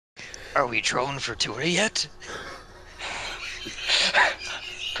Are we drone for tour yet?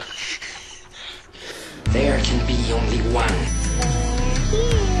 There can be only one.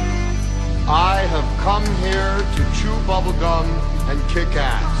 I have come here to chew bubblegum and kick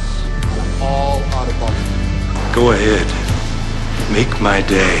ass. I'm all out of bubblegum. Go ahead. Make my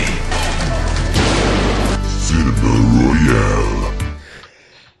day. Cinema Royale.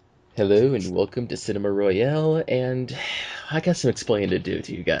 Hello and welcome to Cinema Royale, and I got some explaining to do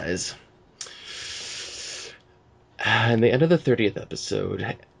to you guys. In the end of the 30th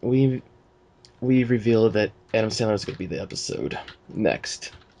episode, we revealed that Adam Sandler was going to be the episode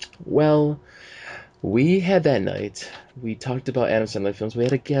next. Well, we had that night, we talked about Adam Sandler films, we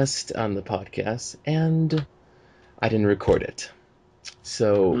had a guest on the podcast, and I didn't record it.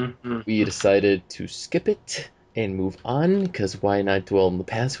 So we decided to skip it and move on, because why not dwell in the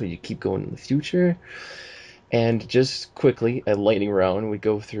past when you keep going in the future? And just quickly, a lightning round, we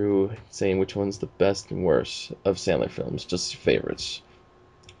go through saying which one's the best and worst of Sandler films, just favorites.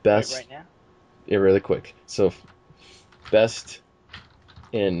 Best, Right now? yeah, really quick. So, best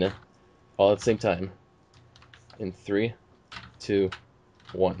in all at the same time. In 3, 2,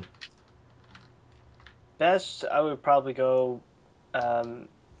 1. Best, I would probably go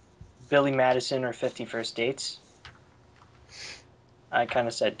Billy Madison or 50 First Dates. I kind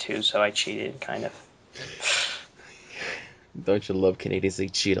of said two, so I cheated, kind of. Don't you love Canadians? They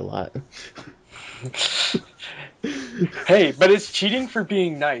cheat a lot. Hey, but it's cheating for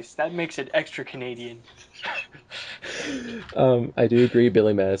being nice. That makes it extra Canadian. I do agree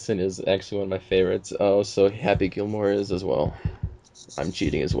Billy Madison is actually one of my favorites. Oh, so Happy Gilmore is as well. I'm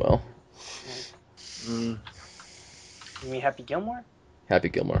cheating as well. You mean Happy Gilmore? Happy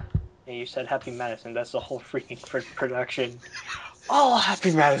Gilmore. Yeah, you said Happy Madison. That's the whole freaking production. All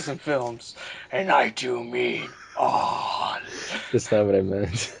Happy Madison films. And I do mean all. That's not what I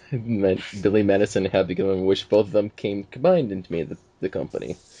meant. I meant Billy Madison and Happy Gilmore, which both of them came combined into me, the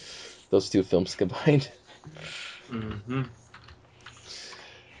company. Those two films combined. Mm-hmm.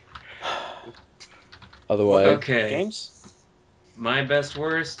 Otherwise, Okay. James? My best,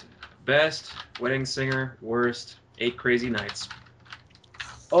 worst, best, Wedding Singer, worst, 8 Crazy Nights.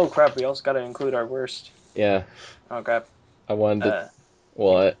 Oh crap, we also gotta include our worst. yeah, Oh crap. I wanted to.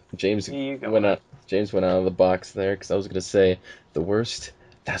 Well, James You go went on. out. James went out of the box there because I was gonna say the worst.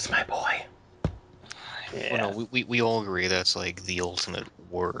 That's my boy. Yeah. Well, no, we all agree that's like the ultimate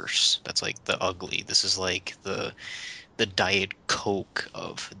worst. That's like the ugly. This is like the Diet Coke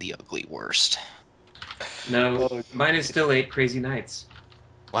of the ugly worst. No, Oh, mine is still 8 Crazy Nights.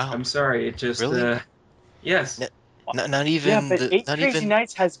 Wow, I'm sorry, it just, really? yes. N- not yeah, even but the Eight not Crazy even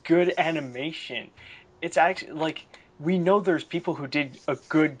Nights has good animation. It's actually like we know there's people who did a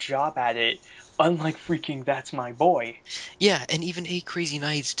good job at it, unlike freaking That's My Boy. yeah, and even Eight Crazy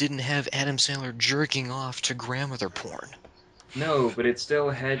Nights didn't have Adam Sandler jerking off to grandmother porn. No, but it still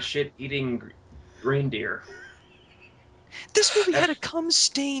had shit-eating reindeer. This movie had That, a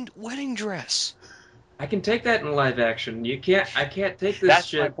cum-stained wedding dress. I can take that in live action. I can't take this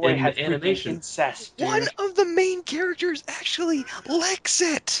That's My shit Boy in had freaking animation. incest, One dude. of the main characters actually licks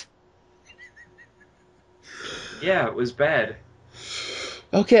it. Yeah, it was bad.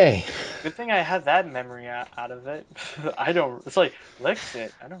 Okay. Good thing I have that memory out of it. I don't. It's like licks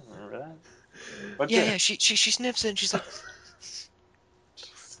it. I don't remember that. But Yeah, yeah. yeah. She sniffs it and she's like,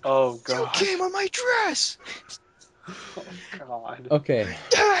 Oh "You god. came on my dress." Oh god. Okay.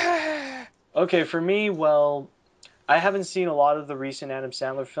 Okay, for me, well, I haven't seen a lot of the recent Adam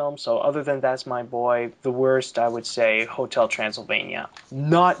Sandler films, so other than That's My Boy, the worst I would say Hotel Transylvania.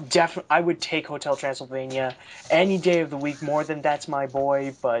 Not definitely. I would take Hotel Transylvania any day of the week more than That's My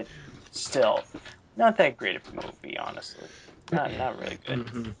Boy, but still, not that great of a movie, honestly. Not really good.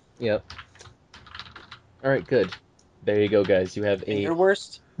 Mm-hmm. Yep. All right. Good. There you go, guys. You have And a. your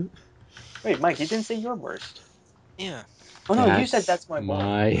worst? Wait, Mike, you didn't say your worst. Yeah. Oh no, you said That's That's My Boy.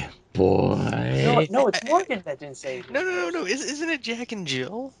 my No, boy. no, it's Morgan that didn't say his No. worst. Isn't it Jack and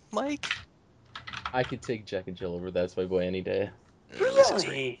Jill, Mike? I could take Jack and Jill over That's My Boy any day.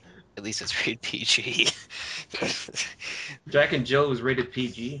 Really? At least it's rated PG. Jack and Jill was rated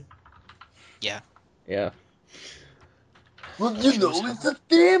PG. Yeah. Yeah. Well, you know, it's a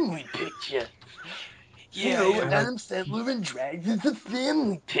family picture. You Yeah, know, yeah. Adam Sandler and Drags is a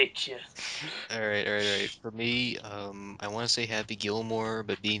family picture. All right. For me, I want to say Happy Gilmore,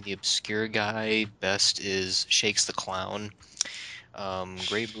 but being the obscure guy, best is Shakes the Clown.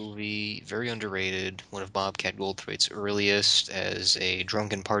 Great movie, very underrated. One of Bobcat Goldthwait's earliest as a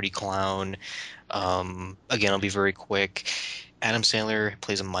drunken party clown. Again, I'll be very quick. Adam Sandler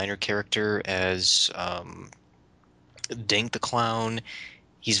plays a minor character as Dink the Clown.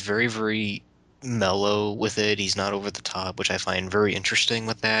 He's very, very mellow with it. He's not over the top, which I find very interesting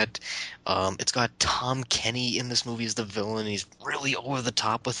with that. It's got Tom Kenny in this movie as the villain. He's really over the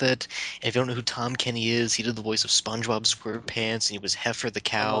top with it. And if you don't know who Tom Kenny is, he did the voice of SpongeBob SquarePants, and he was Heifer the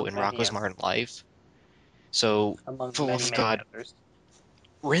cow among in many Rocko's others. Modern Life. So, Among for the love many, of many God, others.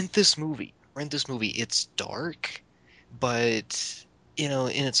 rent this movie. Rent this movie. It's dark, but in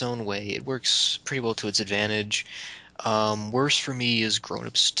its own way, it works pretty well to its advantage. Worse for me is Grown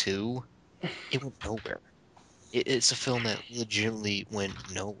Ups 2. It went nowhere. It's a film that legitimately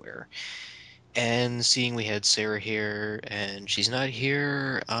went nowhere. And seeing we had Sarah here and she's not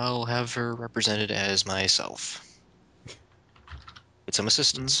here, I'll have her represented as myself. With some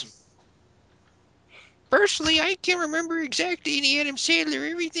assistance. Mhm. Personally, I can't remember exactly any Adam Sandler.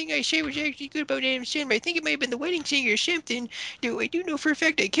 Everything I said was actually good about Adam Sandler. I think it might have been The Wedding Singer or something. Though I do know for a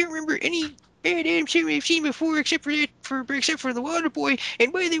fact I can't remember any bad Adam Sandler I've seen before, except for The Water Boy.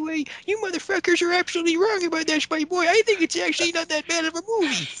 And by the way, you motherfuckers are absolutely wrong about that, Spy Boy. I think it's actually not that bad of a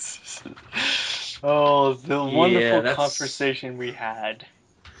movie. Oh, the Yeah, wonderful that's conversation we had.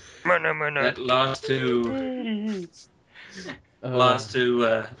 that Uh,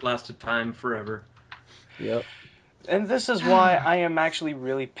 lost to time forever. yep. And this is why I am actually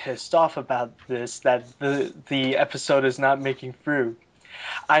really pissed off about this, that the episode is not making through.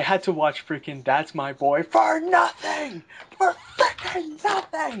 I had to watch freaking That's My Boy for nothing! For freaking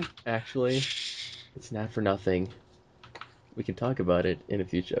nothing! Actually, it's not for nothing. We can talk about it in a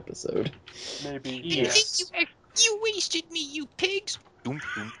future episode. Maybe, And yeah. think Yes. you wasted me, you pigs. Doom,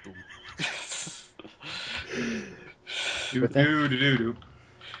 doom, doom. Do With that, do do do do.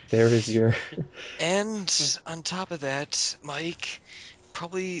 there is your. And on top of that, Mike,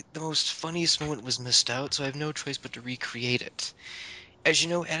 probably the most funniest moment was missed out, so I have no choice but to recreate it. As you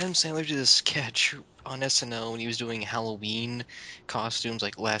know, Adam Sandler did a sketch on SNL when he was doing Halloween costumes,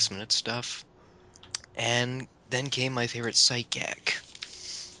 like last minute stuff. And then came my favorite sight gag.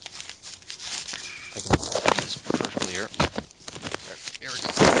 I can do this perfectly here. Here we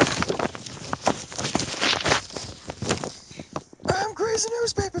go. I'm Crazy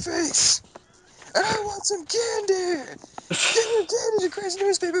Newspaper Face! And I want some candy! Give me candy, you crazy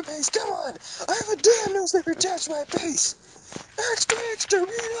newspaper face! Come on! I have a damn newspaper attached to my face! Extra, extra, read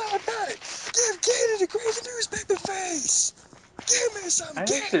all about it! Give candy to crazy newspaper face! Give me some I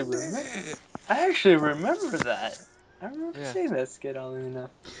actually remember. candy! I actually remember that. I remember Yeah, seeing that skit on enough.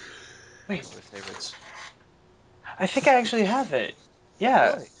 Wait, one of my favorites. I think I actually have it.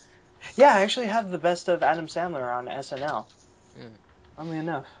 Yeah, Really? yeah, I actually have the best of Adam Sandler on SNL. Yeah. Funnily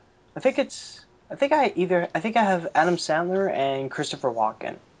enough, I think it's. I think I have Adam Sandler and Christopher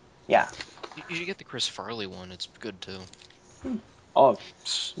Walken. Yeah. You should get the Chris Farley one. It's good too. Oh,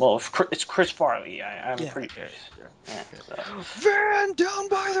 well, it's Chris Farley. I'm Yeah, pretty. yeah, yeah, Yeah. So. yeah. Van down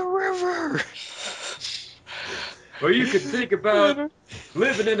by the river. Or you could think about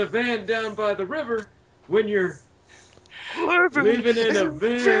living in a van down by the river when you're Living living in a in van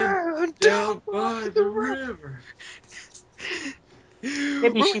van down down by by the the river.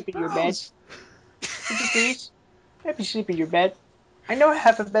 Maybe river. sleep in your bed. House. Could you please? Maybe sleep in your bed. I know I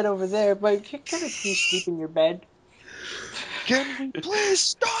have a bed over there, but can I please sleep in your bed? Can we please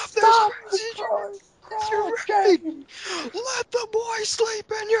stop this Stop the crazy game. charade? Let the boy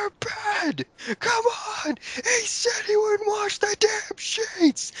sleep in your bed. Come on. He said he wouldn't wash the damn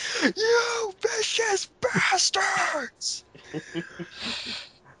sheets. You vicious bastards.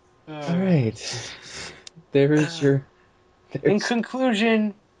 All right. There is Uh, your. In There's.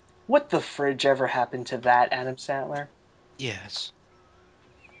 conclusion, what the fridge ever happened to that, Adam Sandler? yes.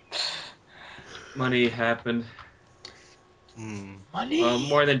 Money happened. Hmm. Well, Money.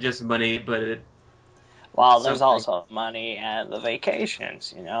 more than just money, but it Well, there's something. also money and the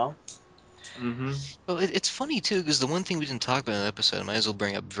vacations, you know? Mm-hmm. Well, it's funny too, because the one thing we didn't talk about in the episode, I might as well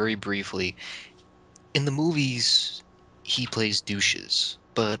bring up very briefly. In the movies, he plays douches,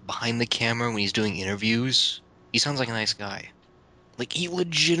 but behind the camera, when he's doing interviews, he sounds like a nice guy. Like, he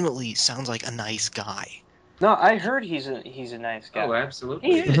legitimately sounds like a nice guy. No, I heard he's a nice Oh, guy. He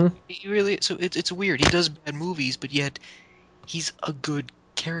absolutely. is. Mhm. He really. So it's weird. He does bad movies, but yet he's a good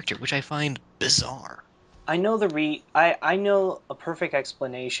character, which I find bizarre. I know a perfect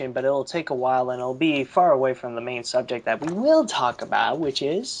explanation, but it'll take a while and it'll be far away from the main subject that we will talk about, which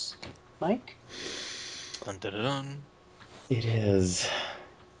is Mike. Dun dun dun. Dun. It is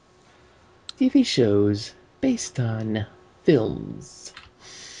TV shows based on films.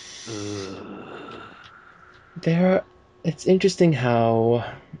 Ugh. There, it's interesting how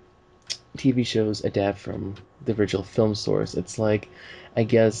TV shows adapt from the original film source. It's like, I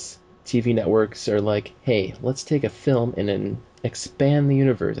guess TV networks are like, hey, let's take a film and then expand the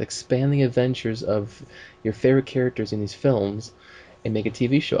universe, expand the adventures of your favorite characters in these films, and make a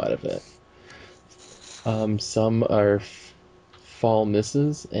TV show out of it. Some are fall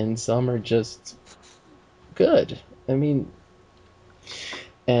misses, and some are just good. I mean,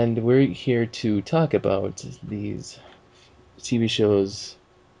 and we're here to talk about these TV shows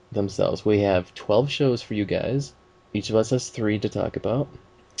themselves. We have 12 shows for you guys. Each of us has three to talk about.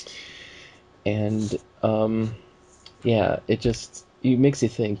 And, yeah, it makes you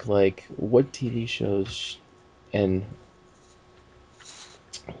think, like, what TV shows and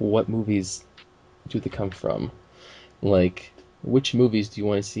what movies do they come from? Like, which movies do you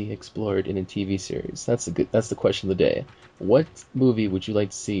want to see explored in a TV series? That's the question of the day. What movie would you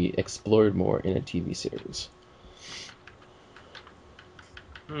like to see explored more in a TV series?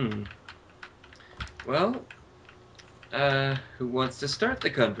 Hmm. Well, who wants to start the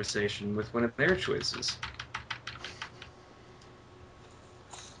conversation with one of their choices?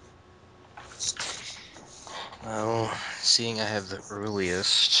 Well, seeing I have the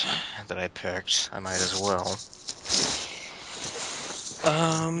earliest that I picked, I might as well.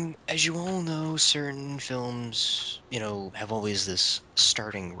 As you all know, certain films, have always this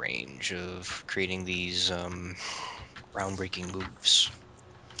starting range of creating these groundbreaking moves.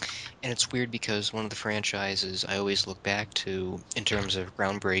 And it's weird because one of the franchises I always look back to in terms of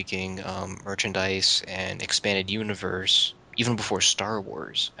groundbreaking merchandise and expanded universe, even before Star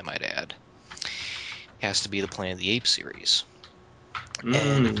Wars, I might add, has to be the Planet of the Apes series.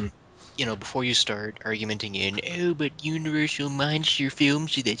 And Hmm. before you start argumenting oh, but Universal monster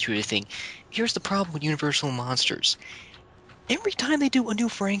films do that sort of thing. Here's the problem with Universal monsters. Every time they do a new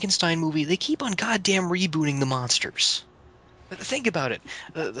Frankenstein movie, they keep on goddamn rebooting the monsters. Think about it.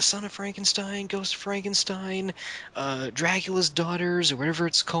 The Son of Frankenstein, Ghost of Frankenstein, Dracula's Daughters, or whatever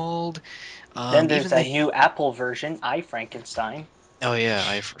it's called. Then there's Even that the new Apple version, I Frankenstein. oh yeah,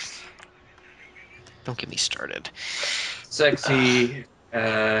 I don't get me started. Sexy,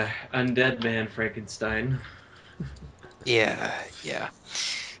 undead man Frankenstein. Yeah.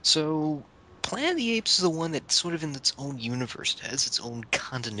 So, Planet of the Apes is the one that's sort of in its own universe. It has its own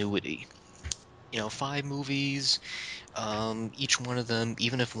continuity. Five movies. Each one of them,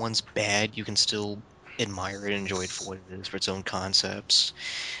 even if one's bad, you can still admire it and enjoy it for what it is, for its own concepts.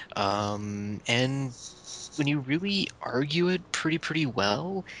 And when you really argue it pretty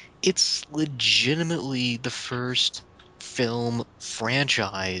well, it's legitimately the first film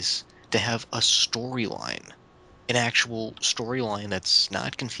franchise to have a storyline, an actual storyline that's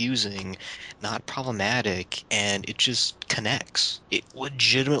not confusing, not problematic, and it just connects. It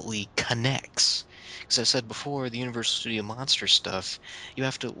legitimately connects. As I said before, the Universal Studio Monster stuff, you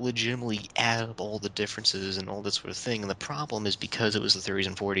have to legitimately add up all the differences and all that sort of thing. And the problem is because it was the 30s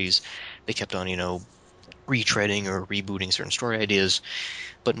and 40s, they kept on, retreading or rebooting certain story ideas.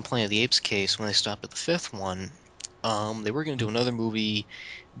 But in Planet of the Apes case, when they stopped at the fifth one, they were going to do another movie,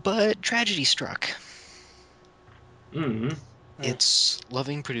 but tragedy struck. Hmm. Mm. Its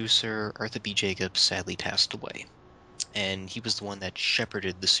loving producer, Arthur B. Jacobs, sadly passed away. And he was the one that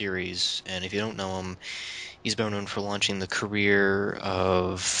shepherded the series. And if you don't know him, he's better known for launching the career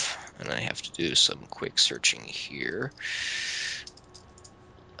of, and I have to do some quick searching here.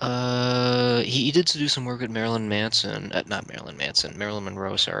 He did do some work with Marilyn Manson, not Marilyn Manson, Marilyn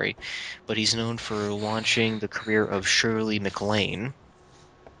Monroe, sorry, but he's known for launching the career of Shirley MacLaine,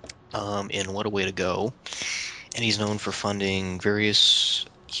 in What a Way to Go, and he's known for funding various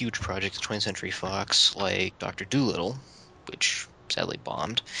huge projects at 20th Century Fox, like Dr. Dolittle, which sadly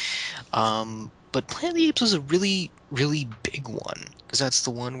bombed. But Planet of the Apes was a really big one, because that's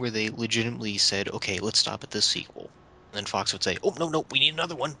the one where they legitimately said, okay, let's stop at this sequel. And then Fox would say, oh, no, we need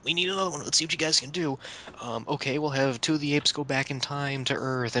another one. We need another one. Let's see what you guys can do. Okay, we'll have two of the apes go back in time to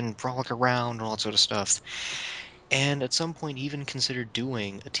Earth and frolic around and all that sort of stuff. And at some point, he even considered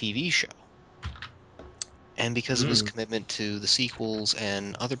doing a TV show. And because of his Hmm. commitment to the sequels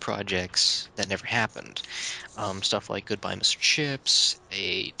and other projects, that never happened. Stuff like Goodbye, Mr. Chips,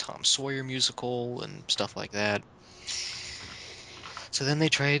 a Tom Sawyer musical, and stuff like that. So then they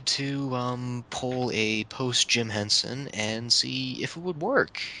tried to pull a post Jim Henson and see if it would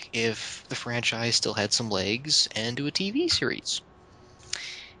work, if the franchise still had some legs, and do a TV series.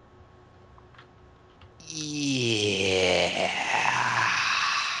 Yeah.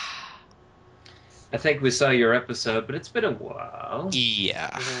 I think we saw your episode, but it's been a while. Yeah,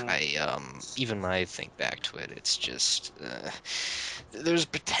 Mhm. I even when I think back to it, it's just there's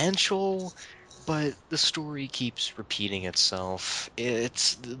potential, But the story keeps repeating itself.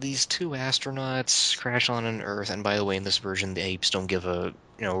 It's these two astronauts crash on an Earth, and by the way, in this version, the apes don't give a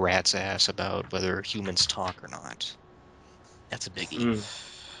rat's ass about whether humans talk or not. That's a biggie. Mm.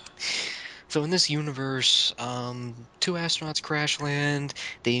 So in this universe, two astronauts crash land.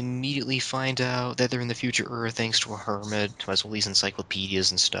 They immediately find out that they're in the future Earth thanks to a hermit who has all these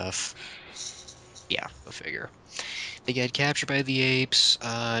encyclopedias and stuff. Yeah, go figure. They get captured by the apes.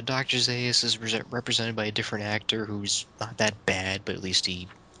 Dr. Zaius is represented by a different actor who's not that bad, but at least he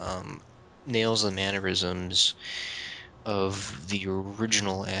um, nails the mannerisms of the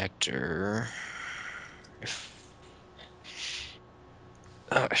original actor. If,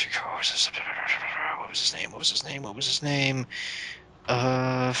 what was his name? What was his name? What was his name?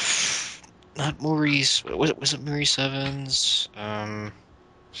 Uh, Not Maurice. Was it Maurice Evans?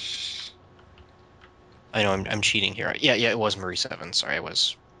 I know I'm cheating here. Yeah, it was Maurice Evans. Sorry, I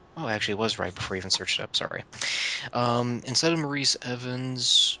was. Oh, actually, it was right before I even searched it up. Sorry. Instead of Maurice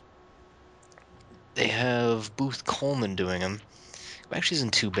Evans, they have Booth Coleman doing him, who actually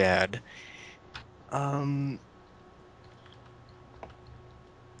isn't too bad. Um,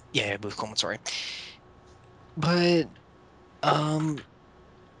 yeah, Booth Coleman. Sorry, but um,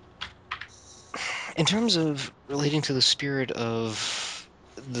 in terms of relating to the spirit of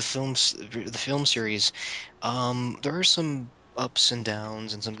the film series, there are some ups and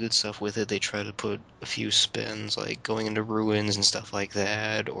downs and some good stuff with it. They try to put a few spins, like going into ruins and stuff like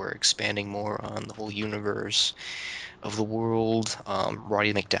that, or expanding more on the whole universe of the world.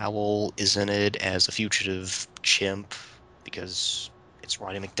 Roddy McDowell is in it as a fugitive chimp because it's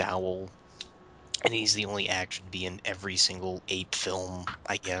Roddy McDowell, and he's the only actor to be in every single ape film,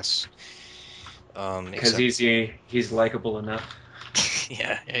 I guess. Because Except he's likable enough.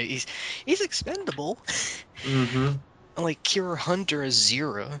 yeah, he's expendable. Mm-hmm. Like Kira Hunter as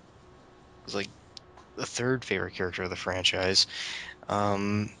Zira is like the third favorite character of the franchise.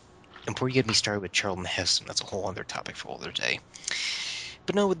 Um, and before you get me started with Charlton Heston, that's a whole other topic for another day.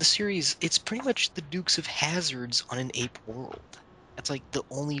 But no, with the series, it's pretty much the Dukes of Hazzards on an ape world. That's like the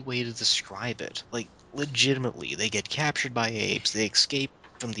only way to describe it. Like, legitimately, they get captured by apes, they escape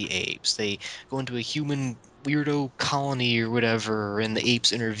from the apes, they go into a human weirdo colony or whatever, and the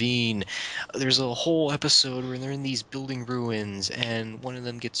apes intervene. There's a whole episode where they're in these building ruins, and one of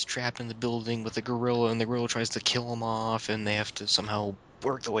them gets trapped in the building with a gorilla, and the gorilla tries to kill him off, and they have to somehow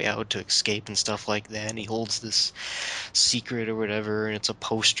work their way out to escape and stuff like that. And he holds this secret or whatever, and it's a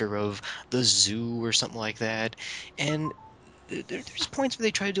poster of the zoo or something like that. And there's points where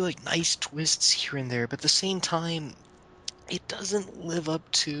they try to do like nice twists here and there, but at the same time, it doesn't live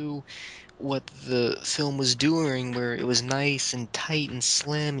up to what the film was doing, where it was nice and tight and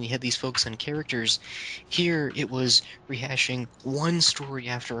slim, and you had these focus on characters. Here, it was rehashing one story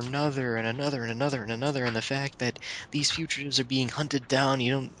after another, and another, and another, and another, and the fact that these fugitives are being hunted down,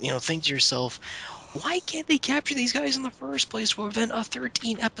 you don't think to yourself, why can't they capture these guys in the first place to prevent a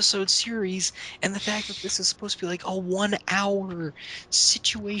 13 episode series? And the fact that this is supposed to be like a 1 hour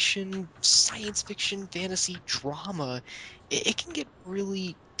situation, science fiction, fantasy drama, it can get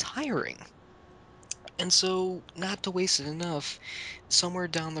really tiring. And so, not to waste it enough, somewhere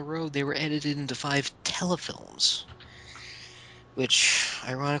down the road they were edited into 5 telefilms, which,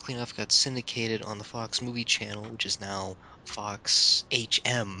 ironically enough, got syndicated on the Fox Movie Channel, which is now Fox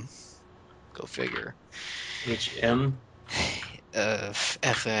HM. Go figure. HM.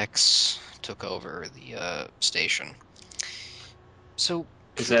 FX took over the station. So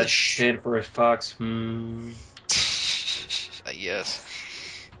Does for the that stand for Fox? yes,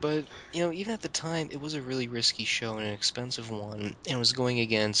 but even at the time, it was a really risky show and an expensive one, and it was going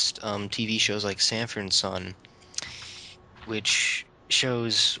against TV shows like Sanford and Son, which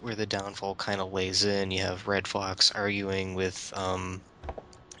shows where the downfall kind of lays in. You have Red Fox arguing with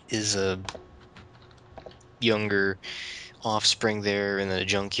is a younger offspring there in the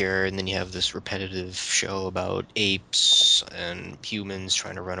junkyard, and then you have this repetitive show about apes and humans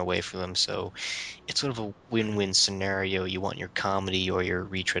trying to run away from them. So it's sort of a win-win scenario. You want your comedy or your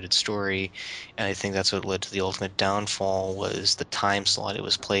retreaded story, and I think that's what led to the ultimate downfall was the time slot it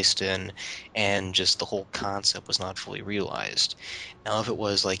was placed in, and just the whole concept was not fully realized. Now, if it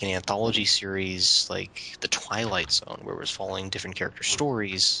was like an anthology series like The Twilight Zone, where it was following different character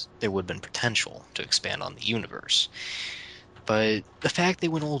stories, there would have been potential to expand on the universe. But the fact they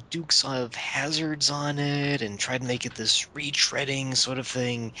went all Dukes of Hazards on it and tried to make it this retreading sort of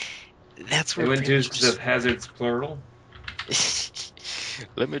thing, that's They where it went pretty much Dukes of just. Hazards plural.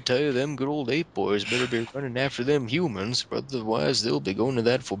 Let me tell you, them good old ape boys better be running after them humans, otherwise they'll be going to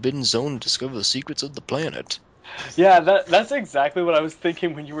that forbidden zone to discover the secrets of the planet. Yeah, that's exactly what I was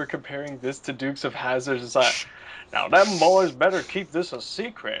thinking when you were comparing this to Dukes of Hazzard. It's like, now them boys better keep this a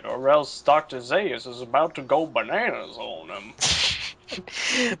secret, or else Dr. Zayas is about to go bananas on them.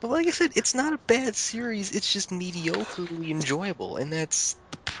 But like I said, it's not a bad series. It's just mediocrely enjoyable, and that's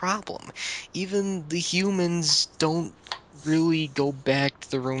the problem. Even the humans don't really go back to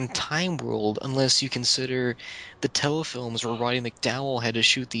their own time world unless you consider the telefilms where Roddy McDowall had to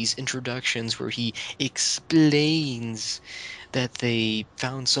shoot these introductions where he explains that they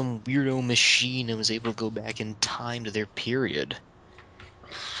found some weirdo machine and was able to go back in time to their period,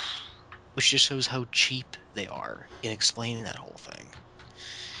 which just shows how cheap they are in explaining that whole thing.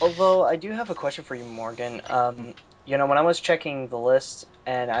 Although I do have a question for you, Morgan. When I was checking the list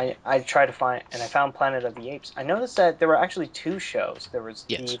and I tried to find and I found Planet of the Apes, I noticed that there were actually two shows. There was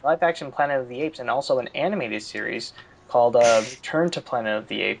Yes. the live action Planet of the Apes and also an animated series called Return to Planet of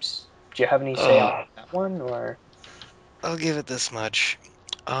the Apes. Do you have any say on Ugh. that one or? I'll give it this much.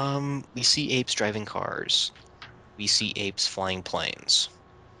 We see apes driving cars. We see apes flying planes.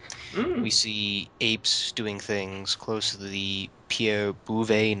 We Mm. see apes doing things close to the Pierre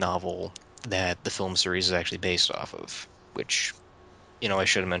Bouvet novel that the film series is actually based off of, which, I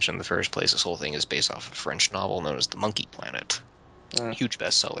should have mentioned in the first place. This whole thing is based off of a French novel known as The Monkey Planet. Mm. Huge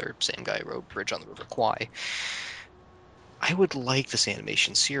bestseller. Same guy wrote Bridge on the River Kwai. I would like this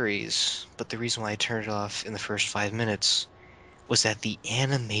animation series, but the reason why I turned it off in the first 5 minutes was that the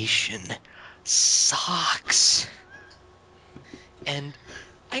animation sucks. And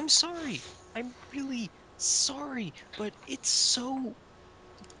I'm sorry. I'm really sorry, but it's so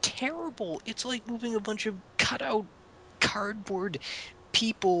terrible. It's like moving a bunch of cutout cardboard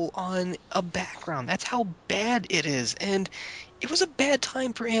people on a background. That's how bad it is. And it was a bad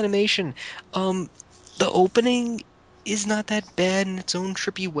time for animation. Um, the opening is not that bad in its own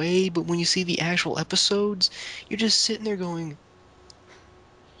trippy way, but when you see the actual episodes, you're just sitting there going,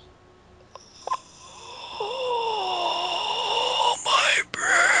 "Oh, my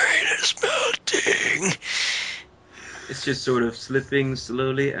brain is melting." It's just sort of slipping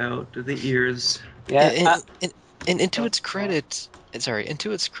slowly out of the ears. Yeah. And, and, and to its credit,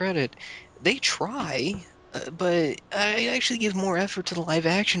 they try, but I actually give more effort to the live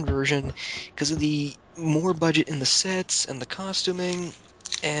action version because of the more budget in the sets and the costuming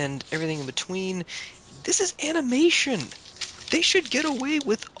and everything in between. This is animation. They should get away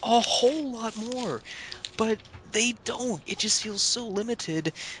with a whole lot more, but they don't. It just feels so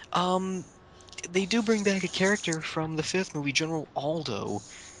limited. Um, they do bring back a character from the fifth movie, General Aldo,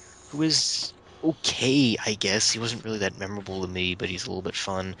 who is okay, I guess. He wasn't really that memorable to me, but he's a little bit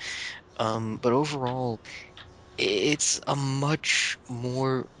fun. But overall, it's a much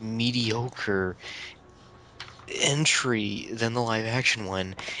more mediocre entry than the live action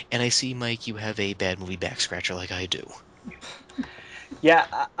one. And I see, Mike, you have a bad movie back scratcher like I do. Yeah,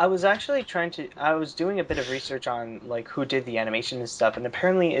 I was actually I was doing a bit of research on like who did the animation and stuff, and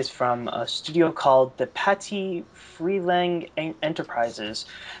apparently it's from a studio called the Patty Freelang Enterprises.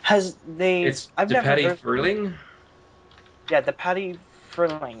 It's I've the never Patty heard of them. Furling? Yeah, the Patty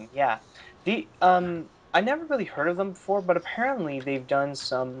Freelang. Yeah, I never really heard of them before, but apparently they've done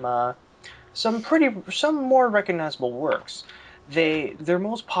some more recognizable works. Their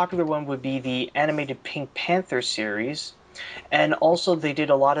most popular one would be the animated Pink Panther series, and also they did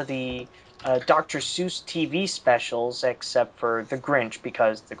a lot of the Dr. Seuss TV specials, except for The Grinch,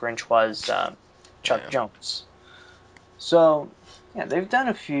 because The Grinch was Chuck Yeah. Jones. So yeah, they've done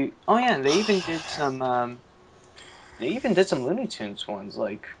a few. Oh yeah, they even did some. They even did some Looney Tunes ones,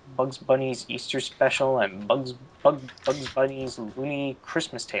 like Bugs Bunny's Easter Special and Bugs Bunny's Looney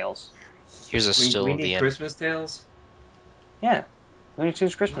Christmas Tales. Here's a We still of need the an Christmas tales? Yeah, Looney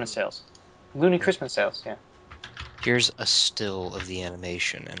Tunes Christmas Mm. Tales. Looney here- Christmas Tales. Yeah. Here's a still of the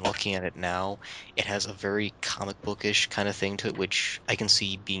animation, and looking at it now, it has a very comic bookish kind of thing to it, which I can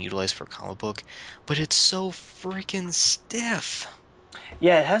see being utilized for a comic book, but it's so freaking stiff.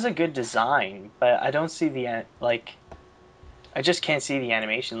 Yeah, it has a good design, but I don't see like I just can't see the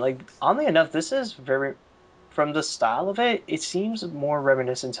animation. Like, oddly enough, this is very, from the style of it, it seems more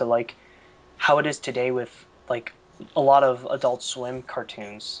reminiscent to like how it is today with like a lot of Adult Swim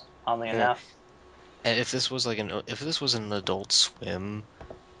cartoons. Oddly Yeah. enough, And if this was an Adult Swim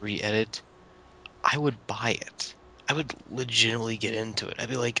re-edit, I would buy it. I would legitimately get into it. I'd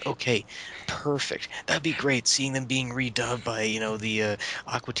be like, okay, perfect. That'd be great seeing them being redubbed by, the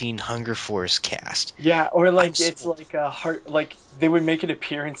Aqua Teen Hunger Force cast. Yeah, or I'm like it's sold. like like they would make an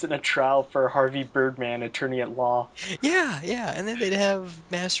appearance in a trial for Harvey Birdman, attorney at law. Yeah, yeah, and then they'd have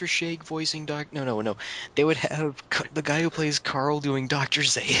Master Shake voicing Doc. No, no, no. They would have the guy who plays Carl doing Dr.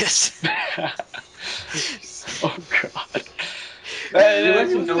 Zaius. Oh God. Would you Hey, like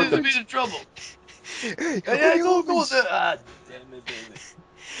he to was know what leading the me to trouble. Hey, Hey, what are yeah, you go humans? there. Ah, damn it, damn it.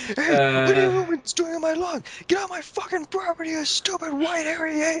 Hey, what are uh, you humans doing on my lawn? Get off my fucking property, you stupid white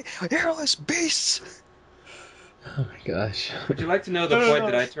hairy hairless beasts! Oh my gosh. would you like to know the No, no, point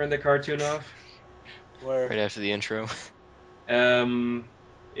that no. I turned the cartoon off? Where? Right after the intro. Um,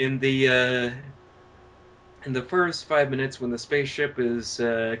 in the first 5 minutes when the spaceship is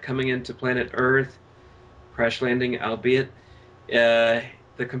coming into planet Earth, crash landing, albeit the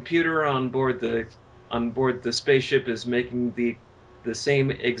computer on board the spaceship is making the same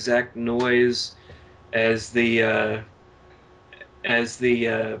exact noise as the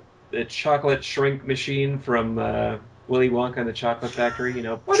chocolate shrink machine from Willy Wonka and the Chocolate Factory.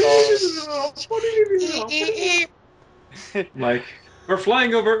 Like we're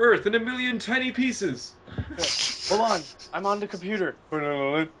flying over Earth in a million tiny pieces. Hold on, I'm on the computer.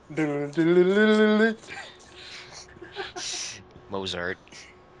 Mozart.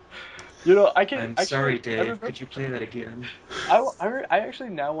 I can I'm sorry, actually. I Dave. remember. Could you play that again? I actually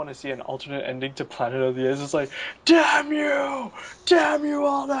now want to see an alternate ending to Planet of the Apes. It's like, damn you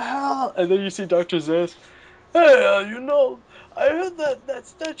all to hell, and then you see Doctor Zez. Hey, I heard that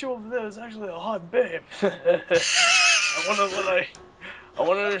statue over there is actually a hot babe. I wonder what I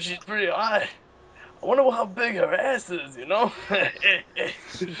wonder if she's pretty hot. I wonder how big her ass is. Well,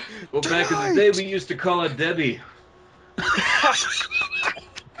 back in the day, we Tonight! used to call it Debbie.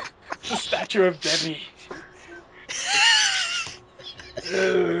 The statue of Debbie.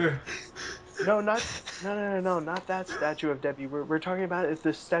 Uh, No, not no, not that statue of Debbie. We're talking about if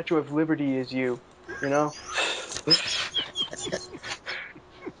the Statue of Liberty is you. You know.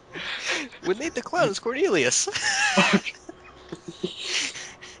 With Nate the Clown as Cornelius.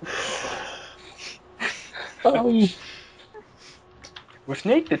 Um, With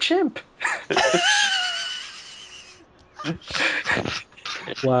Nate the chimp.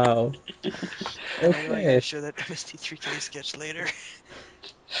 wow. I know I gotta Okay. show that MST3K sketch later.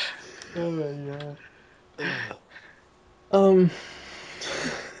 Oh my god. Ugh. Um,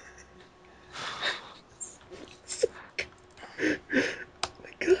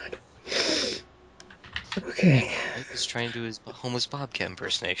 my God. Okay. Mike is trying to do his homeless Bobcat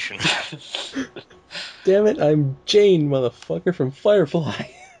impersonation. Damn it, I'm Jane, motherfucker, from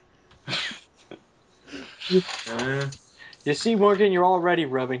Firefly. uh, You see, Morgan, you're already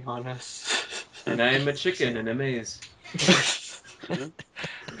rubbing on us. and I am a chicken in a maze. Let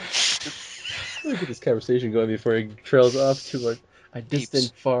me get this conversation going before it trails off to a Apes.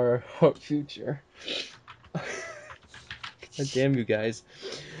 distant, far future. God damn you guys.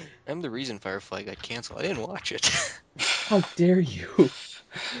 I'm the reason Firefly got canceled. I didn't watch it. How dare you?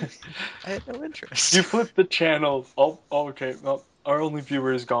 I had no interest. You flipped the channel. Oh, okay. Well, our only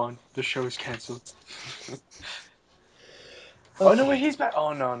viewer is gone. The show is canceled. Oh no, wait, Okay, he's back.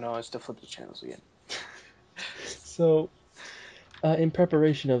 Oh no, no, it's to flip the channels again. so in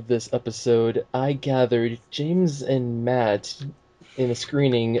preparation of this episode, I gathered James and Matt in a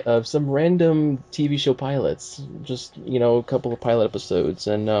screening of some random TV show pilots. Just, a couple of pilot episodes.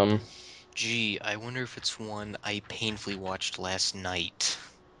 And, Gee, I wonder if it's one I painfully watched last night.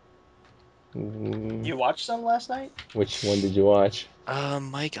 mm, You watched some last night? which one did you watch?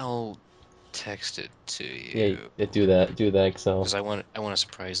 Mike, I'll text it to Yeah, you yeah, do that, Excel. because I want to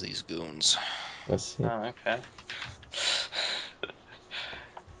surprise these goons. Let's see. Oh, okay.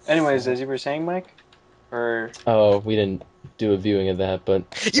 Anyways, So, as you were saying, Mike, or oh, we didn't do a viewing of that, but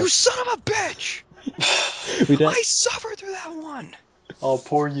You son of a bitch! we did. I suffered through that one. oh,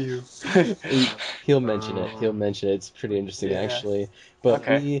 poor you. He'll mention it. He'll mention it. It's pretty interesting, Yeah. actually. But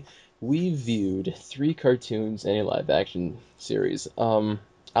Okay. we viewed 3 cartoons and a live action series.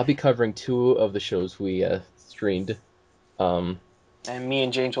 I'll be covering 2 of the shows we streamed. Um, And me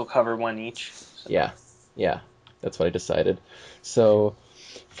and James will cover one each. So. yeah, yeah, that's what I decided. So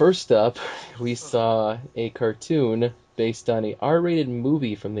first up, we saw a cartoon based on a R-rated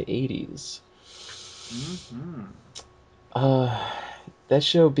movie from the 80s. Mm-hmm. Uh, that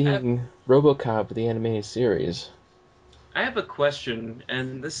show I have, being RoboCop, the animated series. I have a question,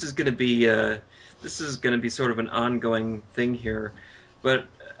 and this is gonna be sort of an ongoing thing here, but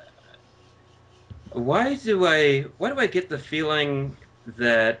why do I get the feeling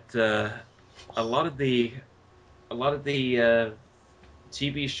that a lot of the a lot of the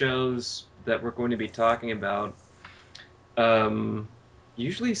TV shows that we're going to be talking about um,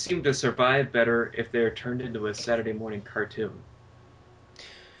 usually seem to survive better if they're turned into a Saturday morning cartoon.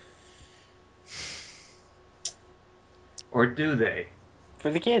 Or do they? For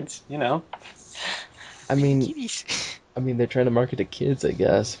the kids, you know. I mean, TVs. they're trying to market to kids, I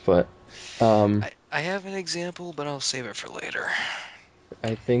guess, but um, I have an example, but I'll save it for later.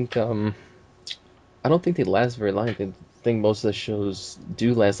 I think I don't think they last very long. I think most of the shows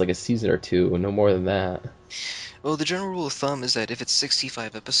do last like a season or two, no more than that. Well, the general rule of thumb is that if it's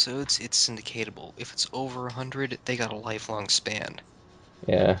 65 episodes, it's syndicatable. If it's over 100, they got a lifelong span.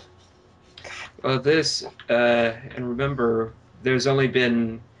 Yeah. Well, and remember, there's only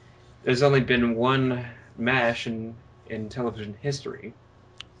been one MASH in television history.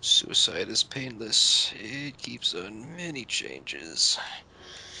 Suicide is painless. It keeps on many changes.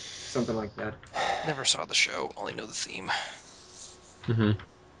 Something like that. Never saw the show, only know the theme. Hmm.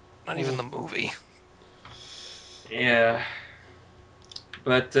 Not even the movie. Yeah,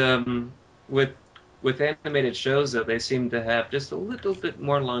 but with with animated shows though, they seem to have just a little bit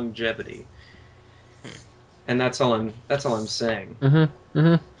more longevity, and that's all I'm saying. Hmm.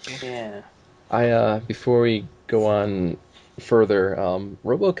 Hmm. Yeah. Before we go on further,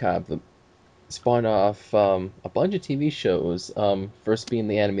 RoboCop spawned off a bunch of TV shows. First being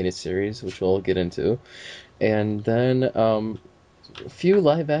the animated series, which we'll get into, and then a few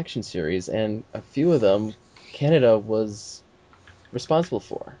live action series, and a few of them Canada was responsible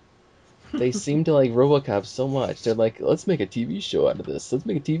for. They seem to like RoboCop so much. They're like, let's make a TV show out of this. Let's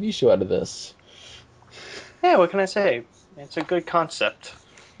make a TV show out of this. Yeah, what can I say? It's a good concept.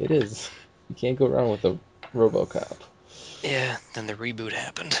 It is. You can't go wrong with a RoboCop. Yeah, then the reboot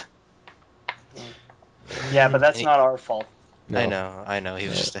happened. Yeah, but that's And not our fault. No, I know. He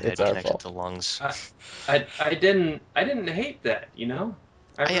was no, just a it's head our connected fault. to lungs. I didn't hate that, you know.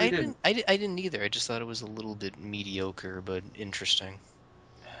 I really didn't. I didn't either. I just thought it was a little bit mediocre, but interesting.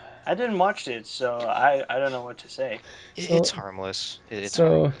 I didn't watch it, so I don't know what to say. So, It's harmless. It's so,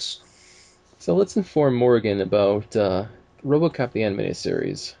 harmless. so let's inform Morgan about RoboCop the animated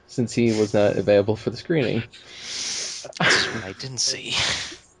series, since he was not available for the screening. That's what I didn't see.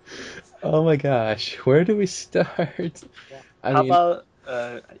 Oh my gosh, where do we start? I How mean, about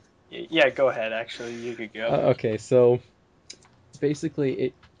yeah, go ahead. Actually, you could go. okay, so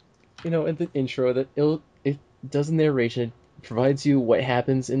basically, in the intro, it does a narration, it provides you what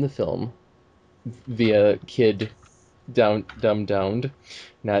happens in the film via kid dumbed down,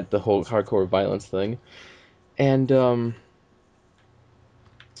 not the whole hardcore violence thing, and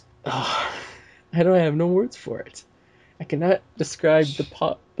I don't have no words for it. I cannot describe the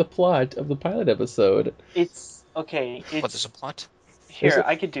plot of the pilot episode. It's okay. What, there's a It's plot? There's here. a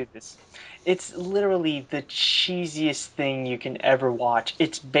I could do this. It's literally the cheesiest thing you can ever watch.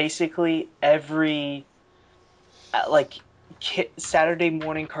 It's basically every like Saturday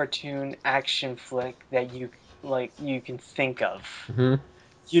morning cartoon action flick that you can think of. Mhm.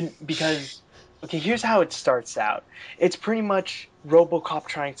 Because okay, here's how it starts out. It's pretty much RoboCop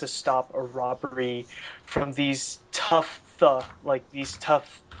trying to stop a robbery from these tough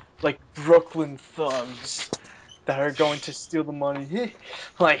like Brooklyn thugs that are going to steal the money.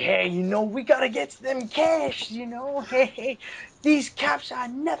 Like, hey, we gotta get them cash. Hey, these cops are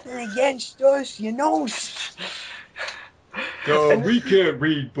nothing against us. No, And we can't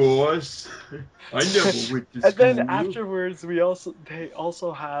read, boss. I never went to and then school. afterwards, they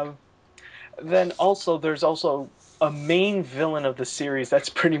also have. Then also there's also a main villain of the series that's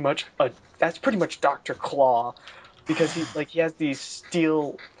pretty much Dr. Claw because he has these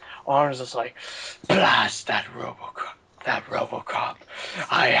steel arms that's like blast that RoboCop.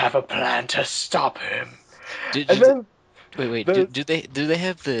 I have a plan to stop him. Did, And did, then wait. there's Do they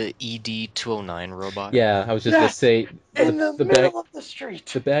have the ED-209 robot? Yeah, I was just gonna yes say in the middle of the street.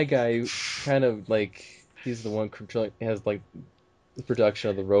 the bad guy kind of like he's the one controlling has like the production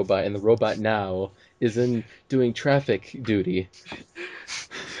of the robot, and the robot now is in doing traffic duty.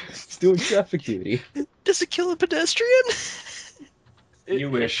 He's doing traffic duty. Does it kill a pedestrian? It, You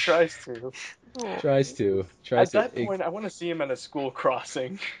it wish. tries to. Oh. Tries At to. that point, I want to see him at a school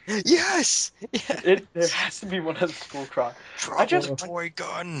crossing. Yes! There has to be one at the school cross. I Drop just the toy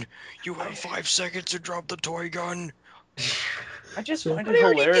gun! You have 5 seconds to drop the toy gun! I just So- find But it I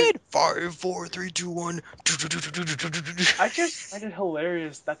already hilarious. did! 5, 4, 3, 2, 1. I just find it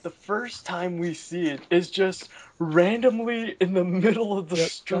hilarious that the first time we see it is just randomly in the middle of the Yep,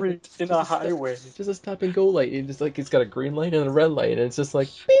 nothing. street in a highway. Just a stop and go light. And just like it's got a green light and a red light, and it's just like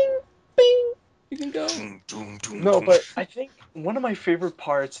bing, bing. even go. Doom, doom, doom, No, doom. but I think one of my favorite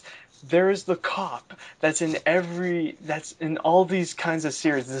parts, there is the cop that's in all these kinds of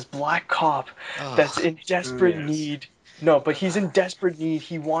series, this black cop that's Ugh. in desperate Yes. need. No, but he's in desperate need.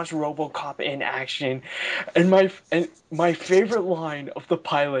 He wants RoboCop in action. And my favorite line of the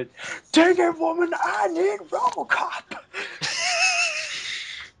pilot, "Dang it, woman, I need RoboCop."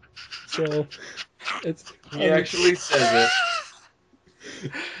 So it's He actually says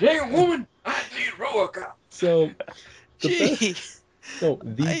it. Hey, woman, I need RoboCop. so the best Gee, no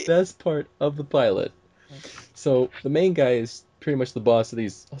the I best part of the pilot. So the main guy is pretty much the boss of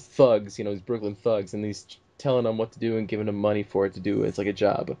these thugs, these Brooklyn thugs, and he's telling them what to do and giving them money for it to do. It's like a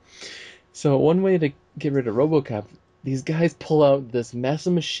job. So one way to get rid of RoboCop, these guys pull out this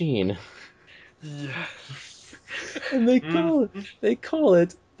massive machine, Yeah. and they call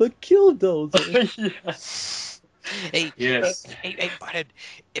it the Killdozer. Yeah. hey Yes. hey butthead,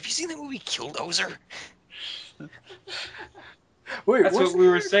 have you seen the movie Killdozer? Wait, That's what's what we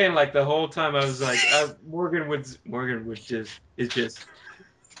were that? saying like the whole time. I was like, Morgan would just is just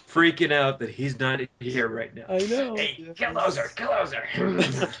freaking out that he's not here right now. I know. Hey, Killdozer, Killdozer.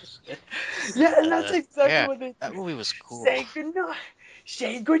 Yeah, and that's exactly Yeah, what they that movie was cool. say goodnight.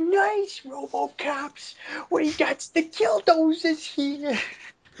 Say goodnight, RoboCops. We got the Killdozers here.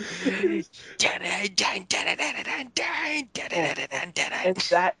 And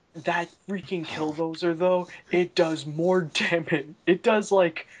that freaking Killdozer though, it does more damage. It does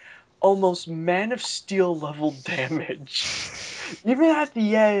like almost Man of Steel level damage. Even at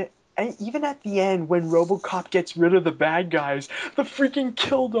the end, and even at the end, when RoboCop gets rid of the bad guys, the freaking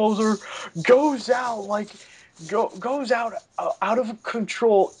Killdozer goes out goes out of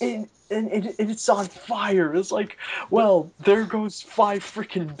control. It's on fire. It's like, well, there goes 5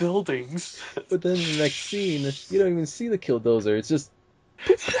 freaking buildings. But then the next scene, you don't even see the Killdozer. It's just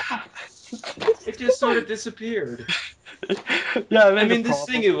It just sort of disappeared. Yeah, and I then the mean, this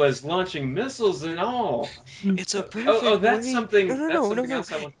thing problem. it was launching missiles and all. It's a Oh, perfect that's way. No, something. no, That's no, no, something no.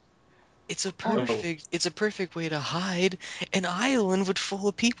 else I want. It's a Oh, perfect way to hide an island with full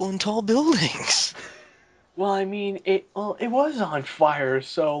of people in tall buildings. Well, I mean, it was on fire,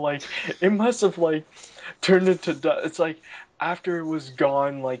 so like it must have like turned into dust. It's like after it was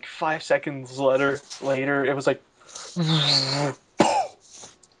gone, like 5 seconds later, it was like, you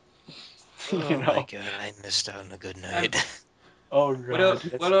Oh my know. god, I missed out on a good I'm, night. Oh what else?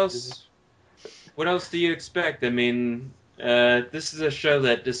 god, yes What you did. else? What else do you expect? I mean, this is a show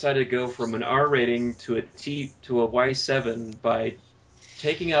that decided to go from an R rating to a Y7 by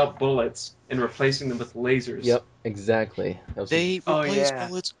taking out bullets and replacing them with lasers. yep, exactly. That was They Oh replaced yeah.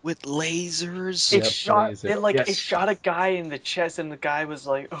 bullets with lasers. It yep, shot laser. it like it Yes. shot a guy in the chest, and the guy was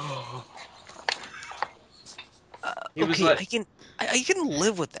like, oh. He was Okay, like, I can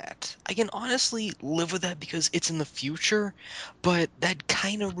live with that. I can honestly live with that because it's in the future, but that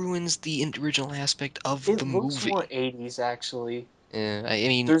kind of ruins the original aspect of It the looks more movie. 80s actually. I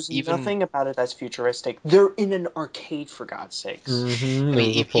mean, There's nothing about it that's futuristic. They're in an arcade, for God's sakes. Mm-hmm. I There mean,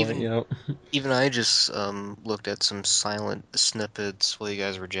 was a point. even Yep. even I just looked at some silent snippets while you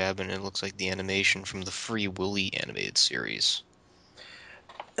guys were jabbing. It looks like the animation from the Free Willy animated series.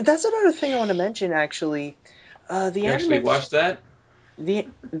 That's another thing I want to mention actually. The you actually animation, watched that? the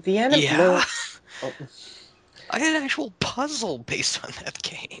anim Yeah, no, oh, I had an actual puzzle based on that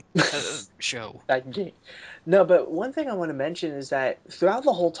game show. that game. No, but one thing I want to mention is that throughout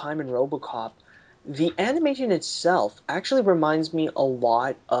the whole time in RoboCop, the animation itself actually reminds me a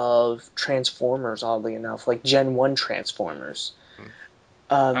lot of Transformers. Oddly enough, like Gen 1 Transformers.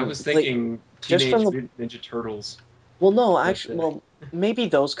 I was Like thinking just from Teenage the Mutant Ninja Turtles, well, no, but actually, well, maybe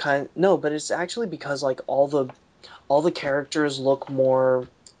those kind. No, but it's actually because like all the characters look more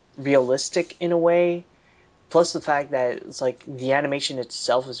realistic in a way. Plus the fact that it's like the animation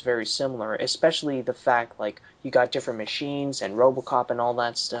itself is very similar, especially the fact like you got different machines and RoboCop and all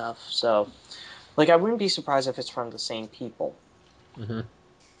that stuff. So, like, I wouldn't be surprised if it's from the same people. Mm-hmm.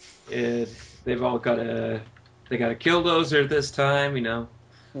 it, they've all got a they got a Killdozer this time. You know,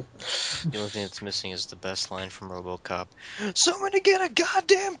 The only thing that's missing is the best line from RoboCop. Someone to get a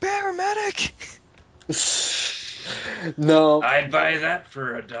goddamn paramedic! No, I'd buy that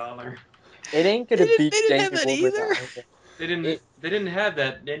for $1. it ain't gonna beat They didn't Dang have It that Woman either. either. They didn't. It They didn't have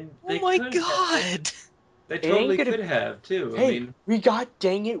that, and Oh they my could have. god! They it ain't totally gonna. could have too. I Hey, mean, we got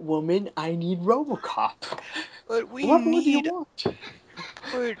Dang It Woman. I need RoboCop. But we What more do you need. want?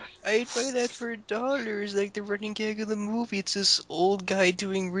 But I'd buy that for $1. Like the running gag of the movie. It's this old guy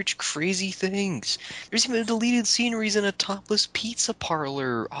doing rich, crazy things. There's even deleted sceneries in a topless pizza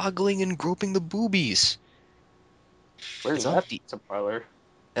parlor, ogling and groping the boobies. Where's It's that empty. pizza parlor?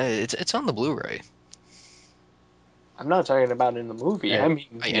 It's on the Blu-ray. I'm not talking about in the movie. I And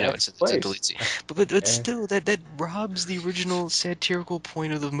mean, I the know actual it's a place. delete scene, but eh, still that robs the original satirical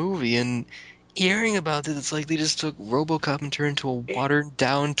point of the movie. And hearing about it, it's like they just took RoboCop and turned into a watered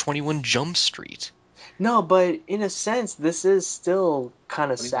down 21 Jump Street. No, but in a sense, this is still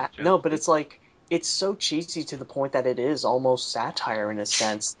kind of 21 sad. Jump No, but Street. it's like it's so cheesy to the point that it is almost satire in a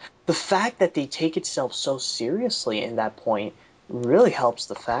sense. The fact that they take itself so seriously in that point really helps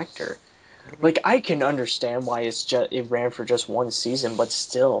the factor. Like I can understand why it ran for just one season, but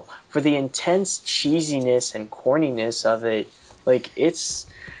still, for the intense cheesiness and corniness of it,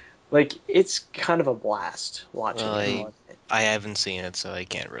 it's kind of a blast watching Well, it. I'll admit. I haven't seen it, so I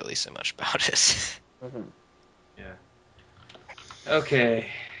can't really say much about it. Mhm. Yeah. Okay.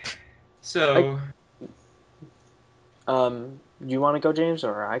 I So, you want to go, James,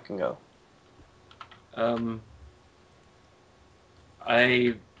 or I can go? um,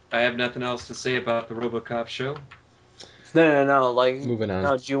 I I have nothing else to say about the RoboCop show. No, no, no. moving on.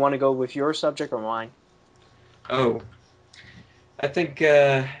 No. Do you want to go with your subject or mine? Oh, I think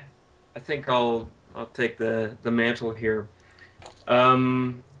I think I'll take the mantle here.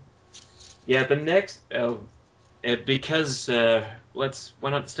 Um, yeah, the next because let's why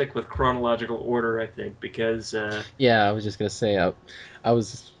not stick with chronological order? I think because Yeah, I was just gonna say I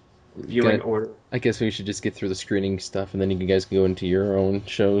was viewing gonna. order. I guess we should just get through the screening stuff, and then you guys can go into your own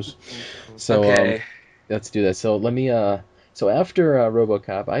shows. So Okay. let's do that. So let me so after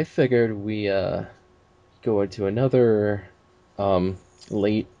RoboCop, I figured we go into another um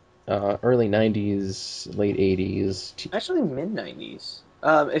late early 90s, late 80s. Actually, mid 90s.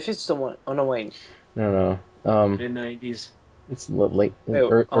 If it's the one. Oh no, wait. No, no. Mid 90s. It's late Wait.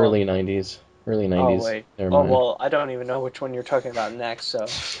 early 90s. Early Oh 90s. wait. Never Oh mind. well, I don't even know which one you're talking about next. So.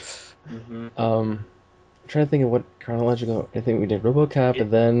 Hmm. I'm trying to think of what chronological. I think we did RoboCop, It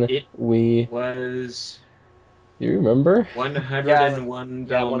and then it we. was Do you remember? Yeah. 101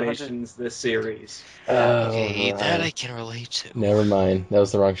 Yeah. 100. Dalmatians, the series. Yeah. Okay, Oh, that I right. can relate to. Never mind. That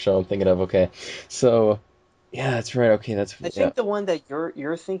was the wrong show I'm thinking of. Okay. So, yeah, that's right. Okay, that's I yeah. think the one that you're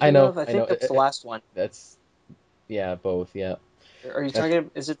I thinking know. of. I I know. think that's the last one. That's yeah, both. Yeah. Are you That's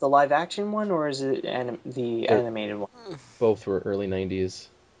talking? Is it the live action one or is it the they're animated one? both were early 90s.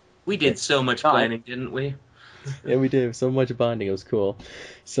 We Yeah. did so much No, I, planning, didn't we? Yeah, we did so much bonding. It was cool.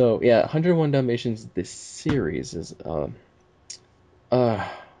 So, yeah, 101 Dalmatians this series is uh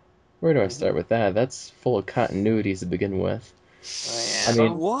where do I mhm. start with that? That's full of continuities to begin with. Oh I yeah.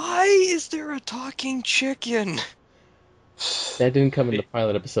 mean, Well, Why is there a talking chicken? that didn't come in the It,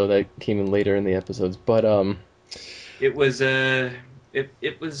 pilot episode. That came in later in the episodes. But it was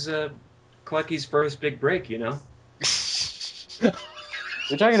it was Clucky's first big break, you know.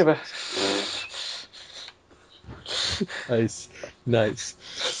 you're talking about. nice, nice.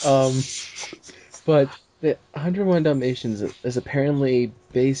 Um, but the 101 Dalmatians is apparently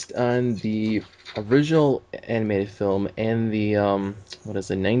based on the original animated film and the what is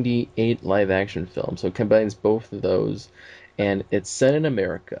it, 98 live action film. So it combines both of those, and it's set in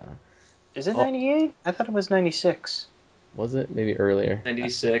America. Is it Oh, 98? I thought it was 96. was it? Maybe earlier.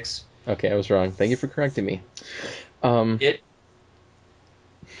 96. Okay, I was wrong. Thank you for correcting me. Um, It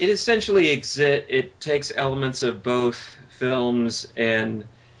it essentially it takes elements of both films and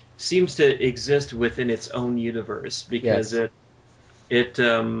seems to exist within its own universe because yes. it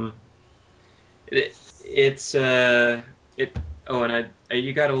it's it oh and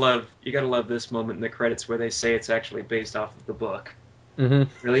you gotta love this moment in the credits where they say it's actually based off of the book. Hmm.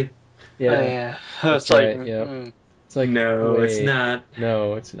 Really? Oh Yeah, yeah. that's It's like. right. Yeah. It's like, No, it's wait, not.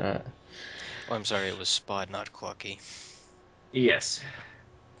 no, it's not. Oh, I'm sorry, it was Spot, not Clucky. Yes.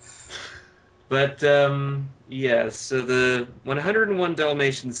 But yeah, so the 101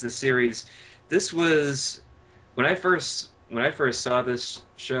 Dalmatians, the series, this was when I first saw this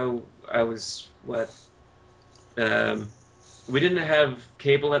show, I was what um, we didn't have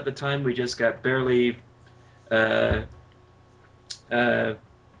cable at the time. We just got uh, uh,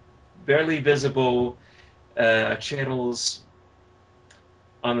 barely visible channels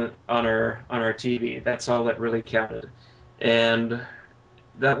on our TV. That's all that really counted, and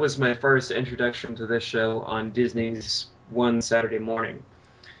that was my first introduction to this show on Disney's One Saturday Morning.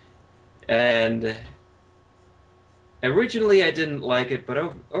 And originally I didn't like it, but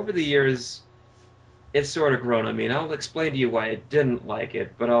over the years it's sort of grown on me. And I'll explain to you why I didn't like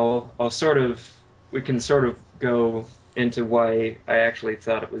it, but I'll sort of we can sort of go into why I actually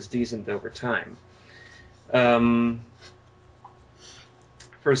thought it was decent over time. Um,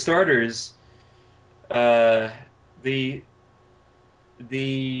 for starters, uh, the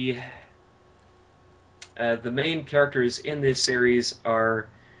the the main characters in this series are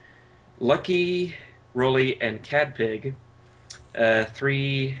Lucky, Rolly, and Cadpig,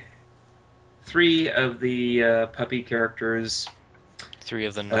 three of the puppy characters, 3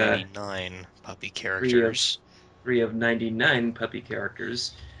 of the uh, 99 puppy three of characters. 99 puppy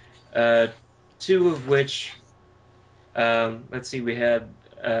characters, uh, two of which, let's see, we had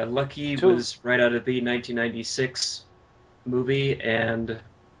Lucky Two. was right out of the 1996 movie, and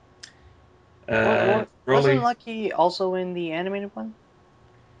Wasn't Rolly, Lucky also in the animated one?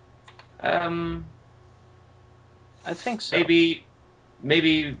 um, I think so.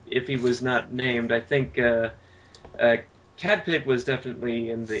 maybe if he was not named, I think uh, Cadpig was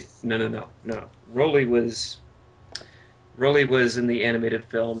definitely in the no. Rolly was in the animated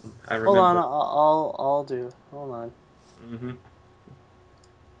film. I Hold on, remember. I'll do. Hold on. Hmm.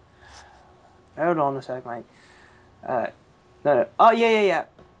 Hold on a sec, Mike. Uh, no. Oh yeah.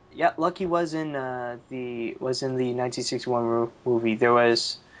 Yeah, Lucky was in the 1961 movie. There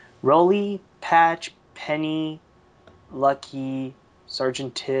was Rolly, Patch, Penny, Lucky,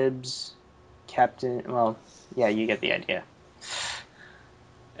 Sergeant Tibbs, Captain. Well, yeah, you get the idea.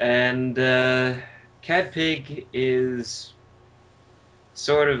 And Cadpig is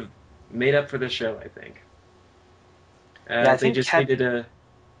sort of made up for the show, I think. Yeah, I They think just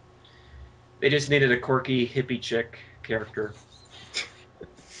needed a quirky hippie chick character.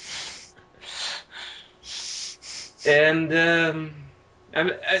 And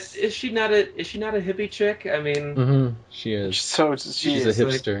is she not a hippie chick? I mean, She is. So she She's a is.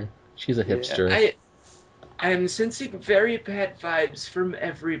 it's like hipster. She's a Yeah. hipster. I'm sensing very bad vibes from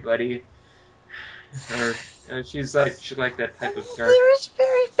everybody. Or she's like that type of character. There's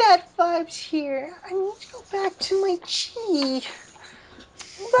very bad vibes here. I need to go back to my tea.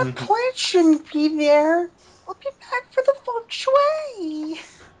 That Mhm. plant shouldn't be there. I'll be back for the feng shui.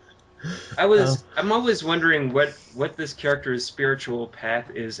 Oh, I'm always wondering what this character's spiritual path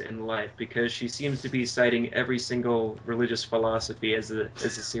is in life because she seems to be citing every single religious philosophy as the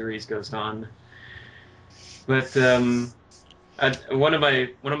series goes on. But one of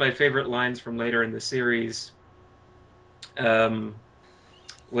my favorite lines from later in the series um,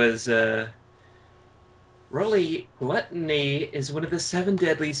 was Rolly, gluttony is one of the seven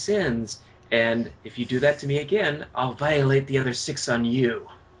deadly sins, and if you do that to me again, I'll violate the other six on you.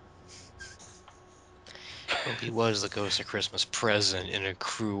 Well, he was the Ghost of Christmas Present in a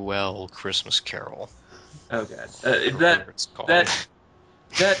Cruel Christmas Carol, Oh God, or whatever it's called. that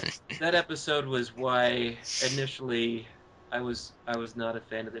that that episode was why initially I was not a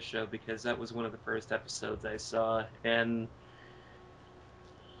fan of the show because that was one of the first episodes I saw, and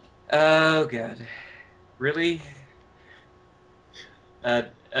oh God, really, a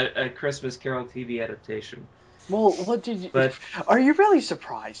Christmas Carol TV adaptation, Well, what did you? but. Are you really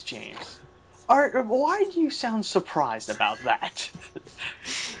surprised, James? Why do you sound surprised about that?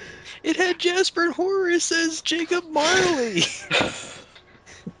 It had Jasper and Horace as Jacob Marley.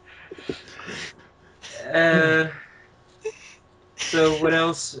 Uh, so what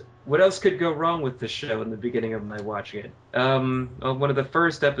else? What else could go wrong with the show in the beginning of my watching it? One of the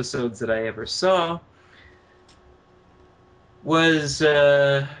first episodes that I ever saw was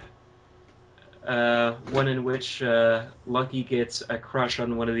one in which Lucky gets a crush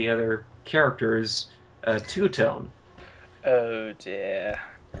on one of the other characters, Two Tone. Oh dear.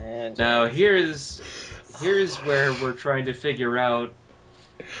 And Now here's where we're trying to figure out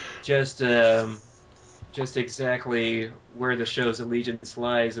just just exactly where the show's allegiance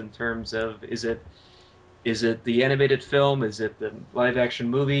lies in terms of is it the animated film? Is it the live action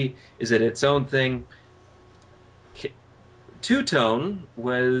movie? Is it its own thing? Two Tone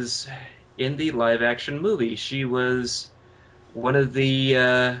was in the live action movie. She was one of the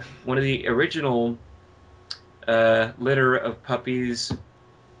original litter of puppies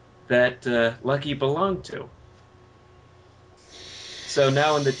that Lucky belonged to. So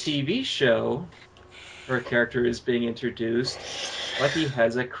now in the TV show, her character is being introduced. Lucky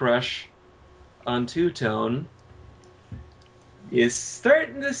has a crush on Two Tone. Is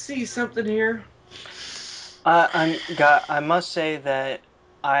starting to see something here. I must say that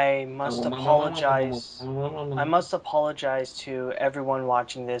I must apologize. I must apologize to everyone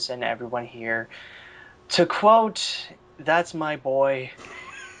watching this and everyone here. To quote, "That's my boy."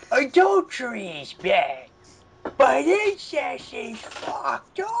 Adultery is bad, but incest is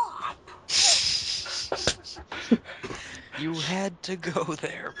fucked up. You had to go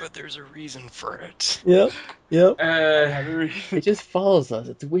there, but there's a reason for it. yep, yep. Uh, It just follows us.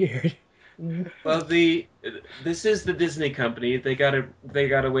 It's weird. well, the this is the Disney company. They got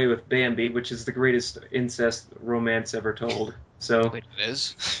away with Bambi, which is the greatest incest romance ever told. So, Wait, it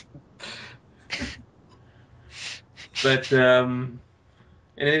is? but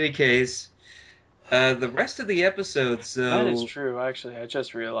In any case, the rest of the episodes, That is though, true, actually. I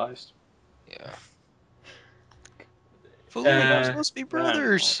just realized. Yeah. Fool, they're uh, supposed to be Then,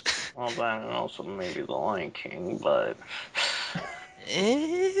 brothers. well, then, and also maybe The Lion King, but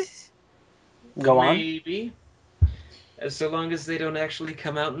Eh? go on. maybe, so long as they don't actually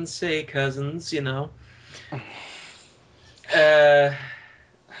come out and say cousins, you know. Uh,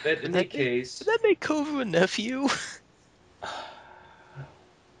 but in any Did case, that make Kovu a nephew?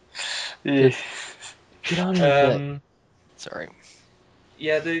 Yeah. Get on with it. um, Sorry.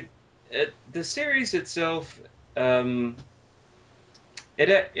 yeah, the series itself, um, it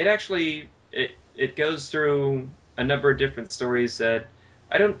actually it goes through a number of different stories that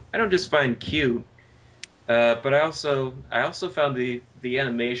I don't just find cute, but I also found the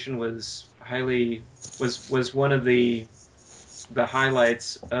animation was one of the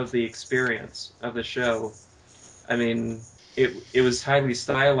highlights of the experience of the show. I mean, it was highly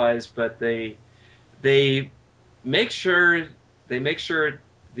stylized, but they make sure they make sure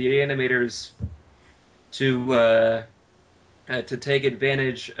the animators to to take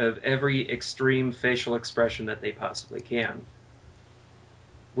advantage of every extreme facial expression that they possibly can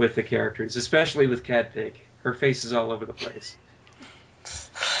with the characters, especially with Cat Pig. Her face is all over the place.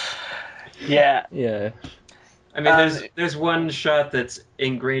 Yeah. Yeah. I mean, Um. there's one shot that's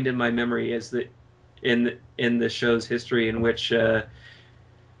ingrained in my memory as in the show's history in which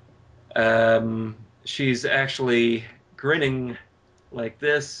she's actually grinning like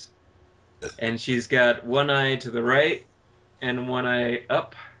this, and she's got one eye to the right and one eye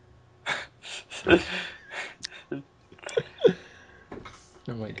up.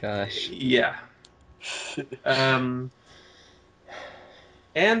 Oh my gosh. Yeah. Um,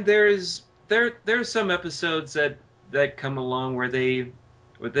 and there's some episodes that come along where they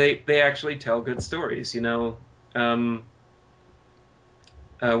actually tell good stories. You know, um,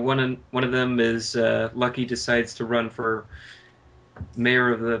 one of them is Lucky decides to run for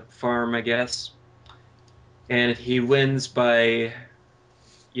mayor of the farm, I guess, and he wins by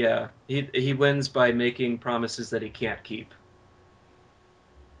yeah he wins by making promises that he can't keep,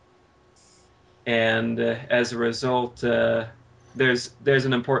 and as a result, there's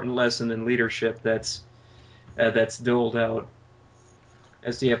an important lesson in leadership that's doled out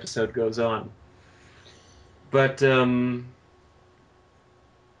as the episode goes on. But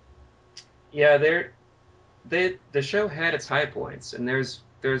yeah, the show had its high points, and there's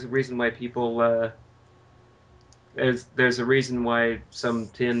a reason why people there's a reason why some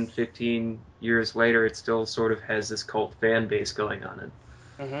 10, 15 years later it still sort of has this cult fan base going on it.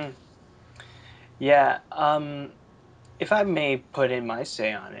 Mhm. Yeah. If I may put in my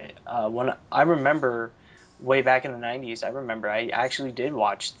say on it, when I remember way back in the '90s, I remember I actually did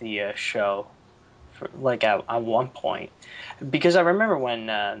watch the show for like at one point because I remember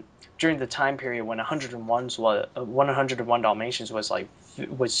when during the time period when 101 Dalmatians was like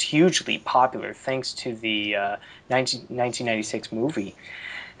was hugely popular thanks to the 1996 movie.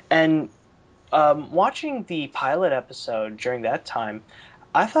 And watching the pilot episode during that time,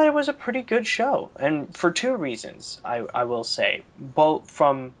 I thought it was a pretty good show, and for two reasons, I will say, both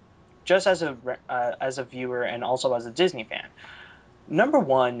from just as a viewer and also as a Disney fan. Number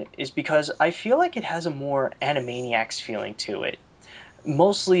one is because I feel like it has a more Animaniacs feeling to it,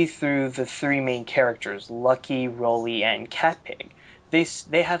 mostly through the three main characters, Lucky, Rolly, and Cat Pig. They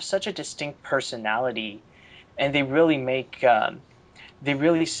have such a distinct personality, and they really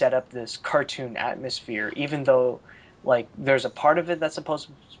set up this cartoon atmosphere, even though like there's a part of it that's supposed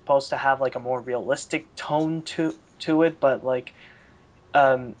to have like a more realistic tone to it, but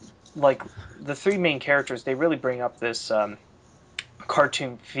um like the three main characters, they really bring up this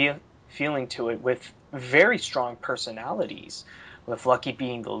cartoon feeling to it with very strong personalities, with Lucky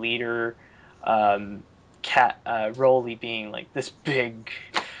being the leader, Cat Rolly being like this big,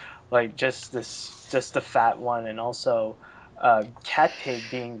 like just the fat one, and also Cat Pig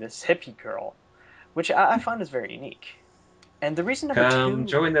being this hippie girl, which I find is very unique. And the reason number Come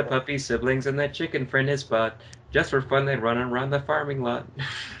two, join the puppy siblings and that chicken friend his spot. Just for fun, they run around the farming lot.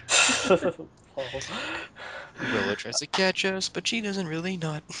 Rilla tries to catch us, but she doesn't really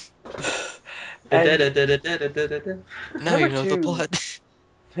not. and Now number you know the two, plot.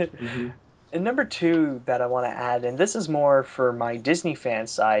 Mhm. and number two that I want to add, and this is more for my Disney fan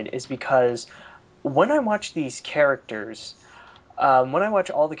side, is because when I watch these characters, when I watch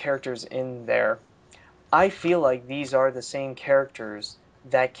all the characters in there, I feel like these are the same characters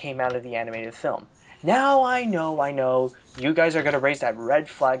that came out of the animated film. Now I know, you guys are going to raise that red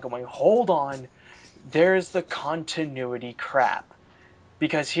flag going, hold on, there's the continuity crap.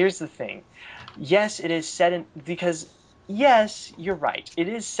 Because here's the thing. Yes, it is set in, because yes, you're right. It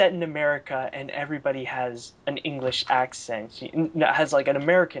is set in America, and everybody has an English accent. Has like an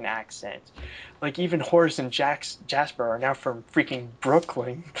American accent. Like even Horace and Jasper are now from freaking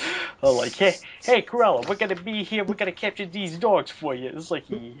Brooklyn. Like, hey, Cruella, we're gonna be here. We're gonna capture these dogs for you. It's like,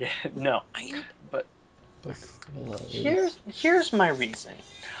 yeah, no. I But But Cruella is. here's my reason.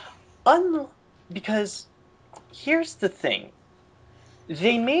 Un because here's the thing.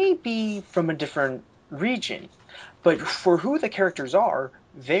 They may be from a different region, but for who the characters are,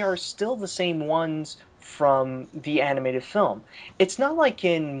 they are still the same ones from the animated film. It's not like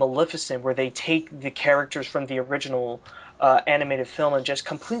in Maleficent where they take the characters from the original animated film and just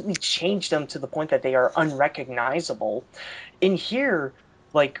completely change them to the point that they are unrecognizable. In here,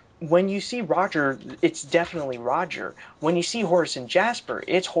 like when you see Roger, it's definitely Roger. When you see Horace and Jasper,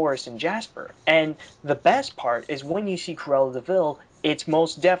 it's Horace and Jasper. And the best part is when you see Cruella de Vil, it's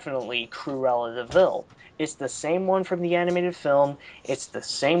most definitely Cruella de Vil. It's the same one from the animated film. It's the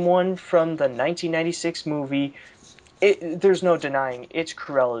same one from the 1996 movie. There's no denying it's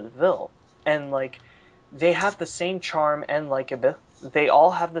Cruella de Vil. And like they have the same charm and likability. They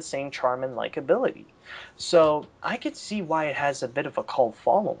all have the same charm and likability. So I could see why it has a bit of a cult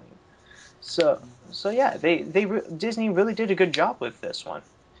following. So yeah, Disney really did a good job with this one.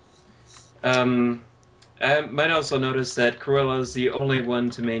 I might also notice that Cruella is the only one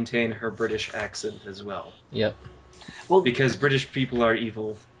to maintain her British accent as well, Yep. Well, because British people are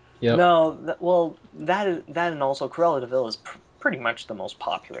evil. Yep. no, that and also Cruella de Vil is pretty much the most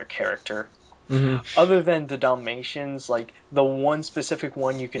popular character. Hmm. Other than the Dalmatians, like the one specific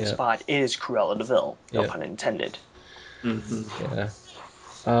one you can Yeah. spot is Cruella de Vil. No Yeah. pun intended. Hmm. Yeah.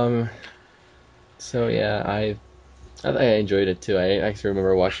 Um. So yeah, I enjoyed it too. I actually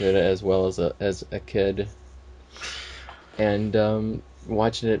remember watching it as well as a kid, and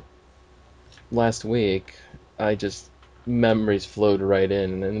watching it last week. I just memories flowed right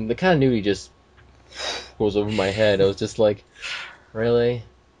in, and the continuity just goes over my head. I was just like, really?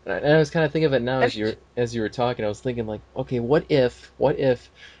 And I was kind of thinking of it now as you were talking. I was thinking like, okay, what if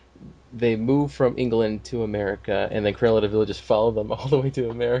they moved from England to America, and then Cruella de Vil just followed them all the way to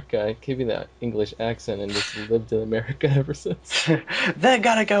America, keeping that English accent, and just lived in America ever since. They're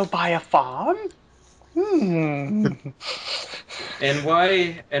gonna go buy a farm? Hmm. And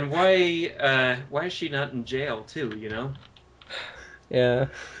why is she not in jail too? You know, Yeah.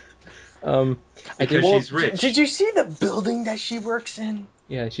 I because did. Well, she's rich. did you see the building that she works in?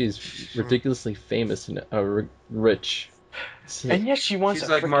 Yeah, she's ridiculously famous and rich. So- And yet she wants a She's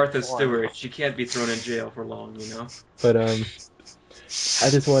like freaking Martha farm. Stewart. She can't be thrown in jail for long. You know. but I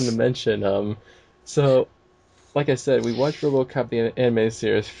just wanted to mention so like I said, we watched RoboCop the animated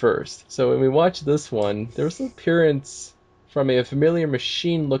series first. So when we watched this one, there was an appearance from a familiar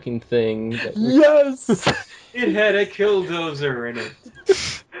machine-looking thing that Yes. It had a killdozer in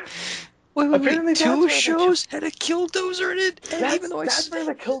it. wait, Apparently that's two where the shows had a killdozer in it, and even though that's where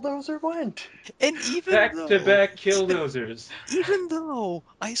the killdozer went. and even Back though to back killdozers. even though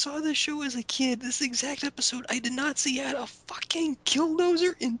I saw this show as a kid, this exact episode I did not see had a fucking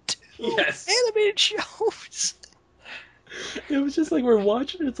killdozer in two Yes. animated shows. it was just like we're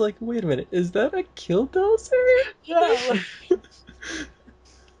watching it, it's like, wait a minute, is that a killdozer? Yeah.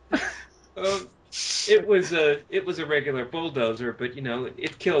 Um, it was a regular bulldozer, but you know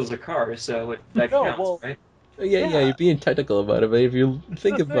it kills a car, so that No, counts, well, right? Yeah, you're being technical about it, but if you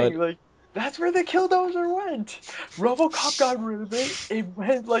think the about thing, like that's where the killdozer went. RoboCop got rid of it. It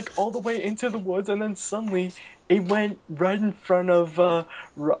went like all the way into the woods, and then suddenly it went right in front of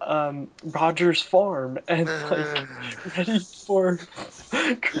Roger's farm, and like ready for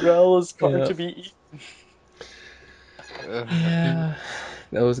Corella's car yeah, to be eaten. yeah,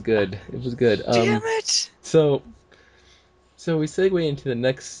 that was good. It was good. Damn it! So so we segue into the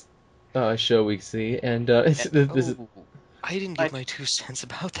next show we see, and this is Oh, I didn't I give my 2 cents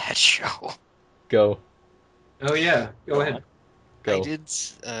about that show. go Oh yeah, go ahead. go.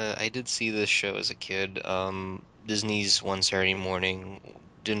 I did see this show as a kid. Disney's One Saturday Morning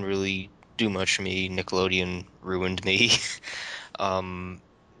didn't really do much for me. Nickelodeon ruined me. Um,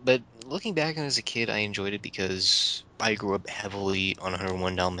 but looking back on it as a kid, I enjoyed it because I grew up heavily on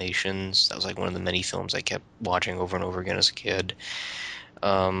 101 Dalmatians. That was like one of the many films I kept watching over and over again as a kid.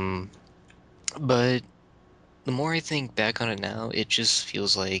 Um, but the more I think back on it now, it just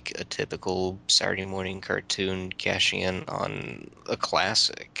feels like a typical Saturday morning cartoon cashing in on a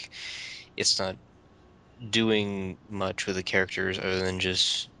classic. It's not doing much with the characters other than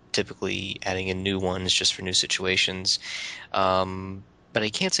just typically adding in new ones just for new situations. Um, but I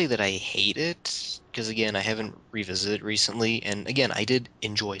can't say that I hate it because again, I haven't revisited recently, and again, I did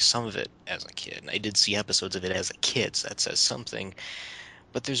enjoy some of it as a kid. And I did see episodes of it as a kid, so that says something.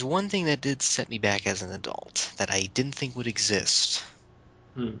 But there's one thing that did set me back as an adult that I didn't think would exist.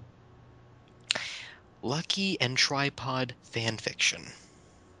 Hmm. Lucky and Tripod fanfiction.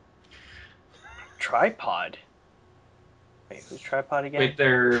 Tripod. Wait, who's Tripod again? Wait,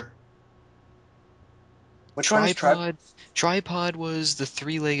 they're Which one is Tripod? Tripod was the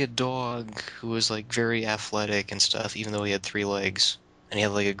three-legged dog who was like very athletic and stuff, even though he had three legs, and he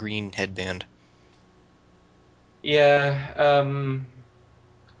had like a green headband. yeah.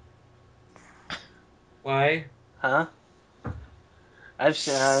 Why? Huh? I've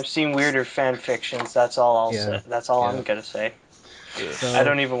seen weirder fan fictions. That's all I'll Yeah, say. That's all yeah. I'm gonna say. So I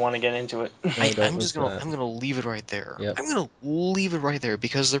don't even want to get into it. no, don't. I'm Let's just gonna not. I'm gonna leave it right there. Yep. I'm gonna leave it right there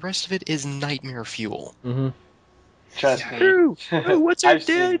because the rest of it is nightmare fuel. Mm-hmm. Trust me. What's our I've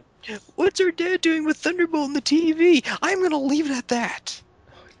seen. What's our dad doing with Thunderbolt in the TV? I'm gonna leave it at that.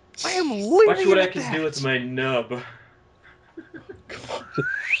 I am Watch leaving what it I at can that. do with my nub.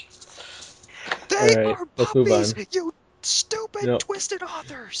 They All right, are let's move puppies, on. you stupid No. twisted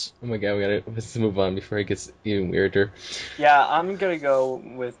authors. Oh my god, let's move on before it gets even weirder. Yeah, I'm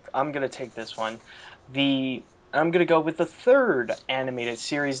gonna take this one. I'm gonna go with the third animated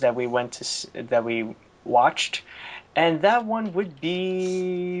series that that we watched, and that one would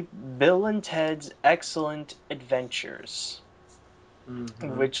be Bill and Ted's Excellent Adventures,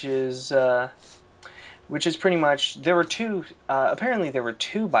 Mm-hmm. which is pretty much there were two. Apparently, there were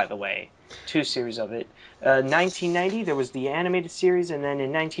two, by the way, two series of it. 1990, there was the animated series, and then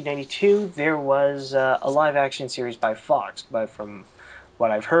in 1992, there was a live-action series by Fox. But from what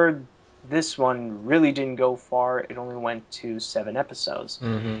I've heard, this one really didn't go far. It only went to 7 episodes.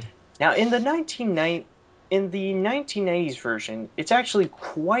 Mm-hmm. Now, in the 1990s version, it's actually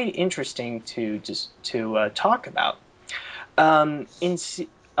quite interesting to talk about.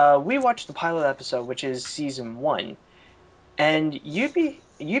 We watched the pilot episode, which is season 1, and you'd be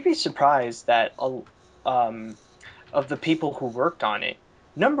surprised that of the people who worked on it.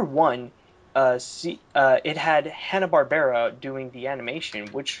 Number one, it had Hanna-Barbera doing the animation,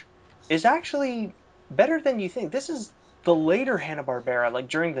 which is actually better than you think. This is the later Hanna-Barbera, like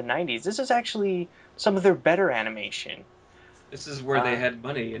during the 90s. This is actually some of their better animation. This is where they had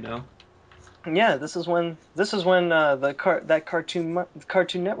money, you know. Yeah, this is when that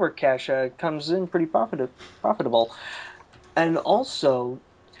Cartoon Network cash comes in pretty profitable. And also,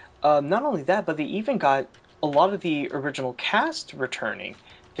 not only that, but they even got a lot of the original cast returning.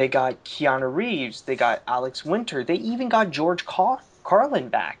 They got Keanu Reeves, they got Alex Winter, they even got Carlin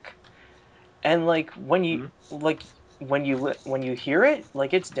back. And Hmm? when you hear it,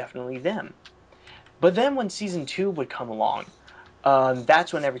 like it's definitely them. But then when season 2 would come along,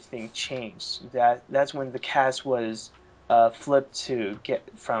 that's when everything changed. That's when the cast was flipped to get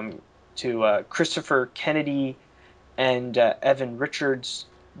from to Christopher Kennedy and Evan Richards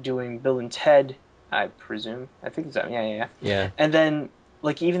doing Bill and Ted, I presume. I think so. Yeah, yeah, yeah. Yeah. And then,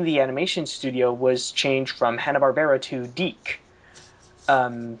 like, even the animation studio was changed from Hanna-Barbera to Deke.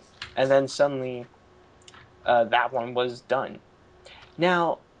 And then suddenly, that one was done.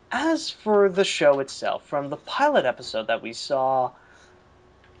 Now, as for the show itself, from the pilot episode that we saw,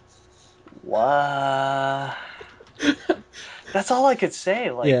 what? That's all I could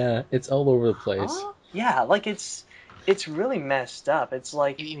say. Like, Yeah, it's all over the place. huh? Yeah, like it's really messed up. It's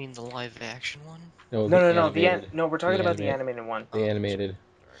like You mean the live action one? No, no, the no, no. animated. No, we're talking The about the animate. animated one. The animated.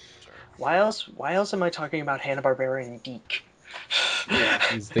 Sorry. Why else am I talking about Hanna-Barbera and Geek? Yeah.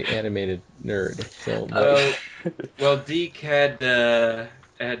 He's the animated nerd. So Well, well, Deke had the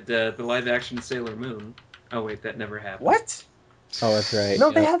live action Sailor Moon. Oh wait, that never happened. What? oh, that's right.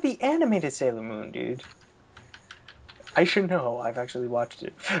 No, they Yeah. have the animated Sailor Moon, dude. I should know. I've actually watched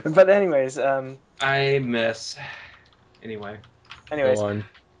it. But I miss. Anyway, Go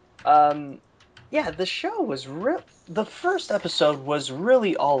on. yeah, the show was real. The first episode was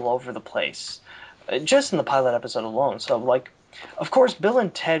really all over the place, just in the pilot episode alone. So, like, of course, Bill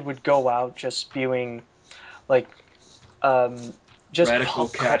and Ted would go out just spewing, like, just radical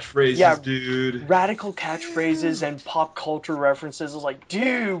pop cul- catchphrases, yeah, dude. radical catchphrases and pop culture references. It was like,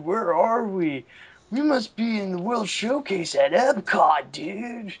 dude, where are we? We must be in the World Showcase at Epcot,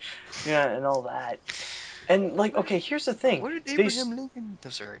 dude. Yeah, and all that. And like, okay, here's the thing. What did They Abraham Lincoln?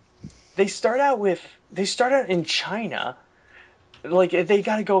 I'm sorry. they start out in China. Like they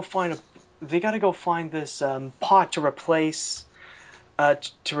gotta go find this pot to replace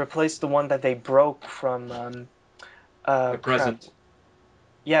the one that they broke from The crap. present.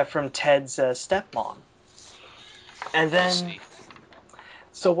 Yeah, from Ted's stepmom. And I then see.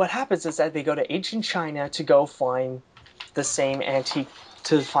 So what happens is that they go to ancient China to go find the same antique,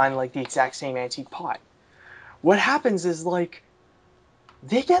 to find like the exact same antique pot. What happens is like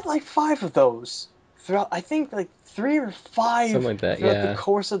they get like 5 of those throughout. I think like 3 or 5 Something like that, throughout the yeah.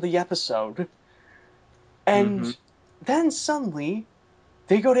 course of the episode, Mm-hmm. and then suddenly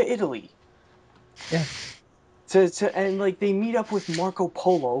they go to Italy. Yeah. And like they meet up with Marco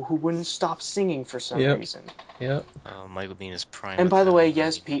Polo, who wouldn't stop singing for some Yep. reason. Yep. Michael Bean is prime And by the way, Italian when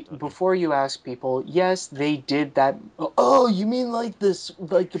yes, he was done. before you ask people, yes, they did that. Oh, you mean like this,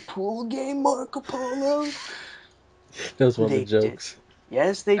 like the pool game, Marco Polo? That was one of the They did. jokes.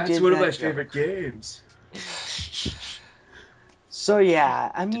 Yes, they That's did one of that my joke. favorite games. So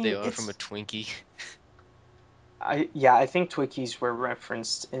yeah, I Did they mean, order from a it's Twinkie? I think Twinkies were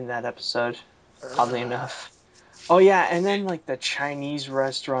referenced in that episode, oddly enough. Oh yeah, and then like the Chinese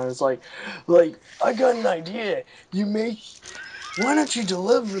restaurant is like I got an idea. Why don't you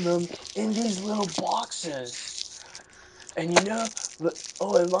deliver them in these little boxes? And and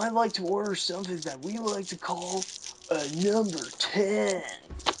I'd like to order something that we like to call a number 10.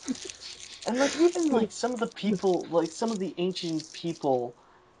 And like even like some of the people, like some of the ancient people,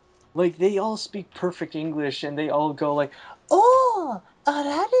 like they all speak perfect English and they all go like, "Oh, a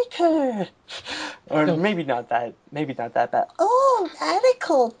radical." Or No. maybe not that bad. "Oh,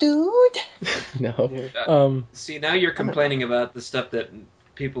 radical, dude." No. Yeah. See, now you're I don't know. complaining about the stuff that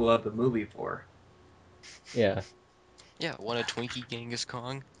people love the movie for. Yeah. Yeah, want a Twinkie, Genghis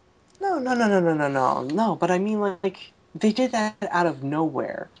Kong? No, but I mean like they did that out of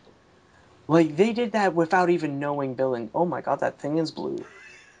nowhere. Like they did that without even knowing Bill and oh my god, that thing is blue.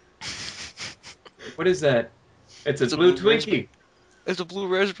 What is that? It's a It's a blue blue raspberry. Twinkie. It's a blue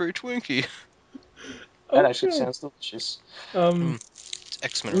raspberry Twinkie. That actually Okay. sounds delicious. Um. Mm, it's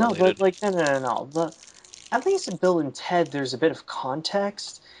X-Men No, but related. like no. At least in Bill and Ted, there's a bit of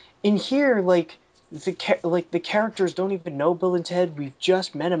context. In here, like the characters don't even know Bill and Ted. We've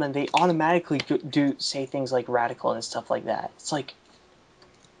just met them, and they automatically do say things like radical and stuff like that. It's like,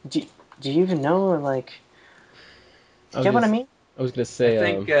 do, do you even know? Or like, I was get what I gonna. mean? I was gonna I say.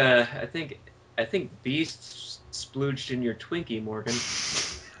 think uh, I think I think Beast splooged in your Twinkie, Morgan.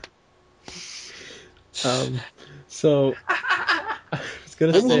 Um. So I was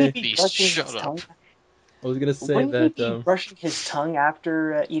gonna I Wouldn't he love say. be Beast. brushing his Shut up. tongue? I was gonna say Wouldn't he that. be brushing his tongue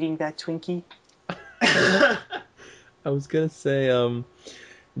after eating that Twinkie? I was gonna say.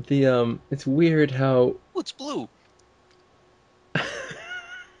 The. It's weird how. Oh, it's blue.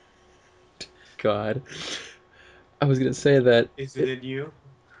 God. I was gonna say that Is it in you?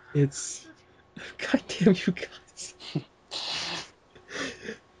 it's. God damn you guys.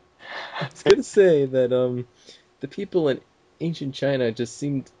 I was gonna say that the people in ancient China just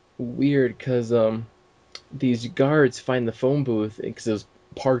seemed weird because these guards find the phone booth because it was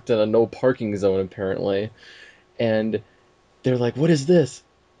parked in a no parking zone apparently, and they're like, "What is this?"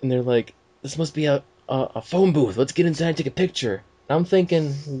 And they're like, "This must be a phone booth. Let's get inside and take a picture." And I'm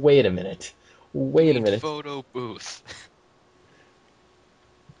thinking, wait a minute, You wait a mean minute. photo booth?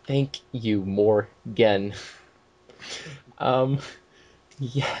 Thank you, Morgan. Um,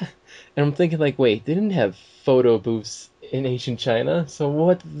 yeah, and I'm thinking like, wait, they didn't have photo booths in ancient China, so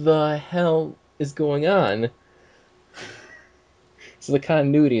what the hell is going on? So the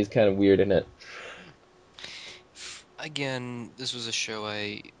continuity is kind of weird in it. Again, this was a show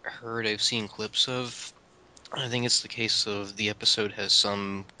I've seen clips of. I think it's the case of the episode has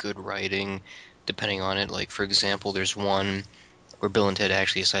some good writing, depending on it. Like, for example, there's one where Bill and Ted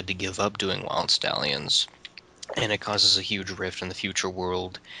actually decide to give up doing Wild Stallions, and it causes a huge rift in the future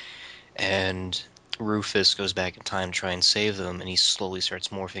world. And Rufus goes back in time to try and save them, and he slowly starts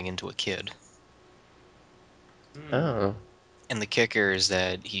morphing into a kid. Hmm. Oh, And the kicker is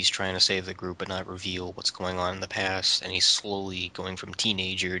that he's trying to save the group but not reveal what's going on in the past, and he's slowly going from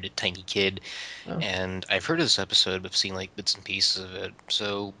teenager to tiny kid. oh. And I've heard of this episode, but I've seen like bits and pieces of it.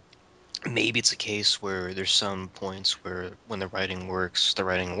 So maybe it's a case where there's some points where when the writing works,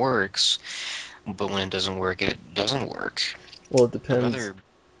 but when it doesn't work, it doesn't work. Well, it depends. Another,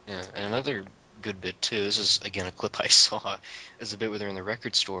 yeah, and another good bit too. This is again a clip I saw. Is a bit where they're in the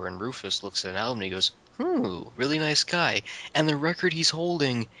record store and Rufus looks at an album and he goes, really nice guy." And the record he's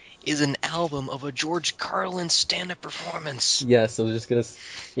holding is an album of a George Carlin stand-up performance. Yes, I was just gonna.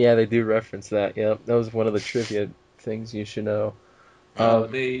 Yeah, they do reference that. Yep, that was one of the trivia things you should know. Oh,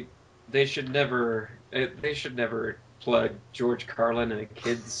 Um, they should never plug George Carlin in a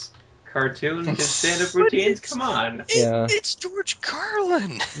kid's cartoon. His stand-up But routines. Come on. yeah, it's George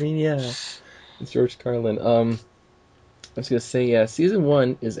Carlin. I mean, yeah, it's George Carlin. was gonna say, yeah, season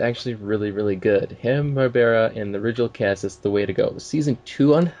one is actually really, really good. Hanna-Barbera and the original cast is the way to go. Season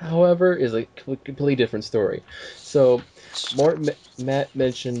two, on however, is a completely different story. So, Matt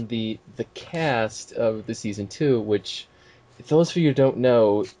mentioned the cast of the season two, which, if those of you who don't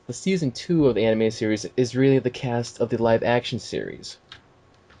know, the season two of the anime series is really the cast of the live action series.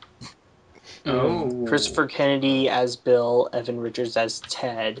 Oh. Christopher Kennedy as Bill, Evan Richards as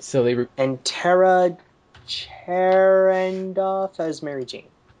Ted, So they and Tara Cherendoff as Mary Jane.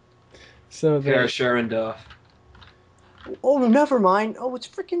 so Kara they Sharondoff. Oh, never mind. Oh, it's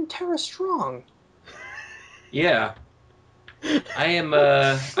freaking Tara Strong. Yeah. I'm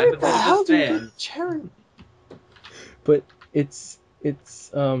Where a the bit of a hell did you fan. get Sharon? But it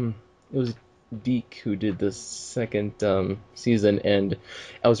was Deke who did the second season, and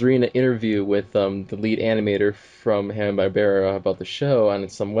I was reading an interview with the lead animator from Hanna-Barbera about the show on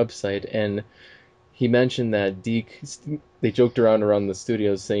some website, and he mentioned that Deke, they joked around the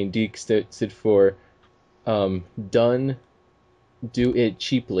studios saying Deke stood for done, do it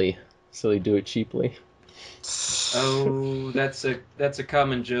cheaply, so they do it cheaply. Oh, that's a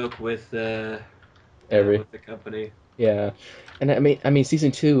common joke Every with the company. Yeah, and I mean,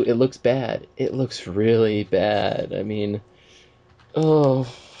 season two, it looks bad. It looks really bad. I mean, oh,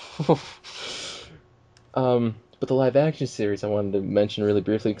 but the live action series I wanted to mention really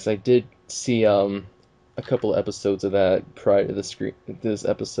briefly because I did see a couple of episodes of that prior to this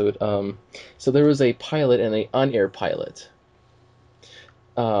episode. So there was a pilot and a on-air pilot.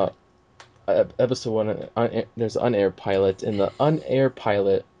 Uh, Episode one, there's an on-air pilot, and the on-air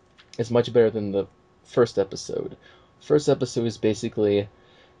pilot is much better than the first episode. First episode is basically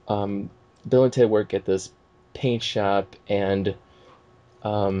Bill and Ted work at this paint shop, and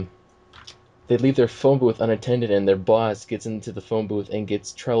um, they leave their phone booth unattended, and their boss gets into the phone booth and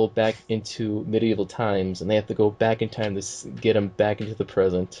gets traveled back into medieval times, and they have to go back in time to get them back into the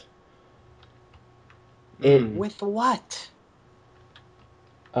present. It Mm, With what?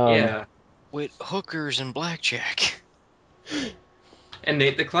 um, yeah. With hookers and blackjack. And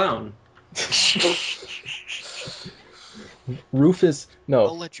Nate the Clown. Rufus, no,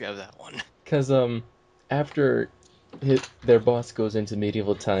 I'll let you have that one. because after their boss goes into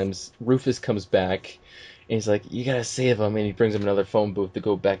medieval times, Rufus comes back, and he's like, "You gotta save him," and he brings him another phone booth to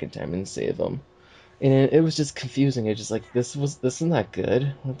go back in time and save him. And it was just confusing. It's just like this is not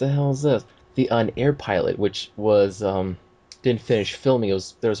good. What the hell is this? The on-air pilot, which was didn't finish filming.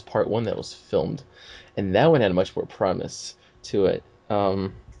 There was part one that was filmed, and that one had much more promise to it.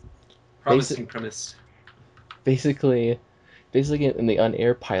 Basic, Promising premise. basically, basically in the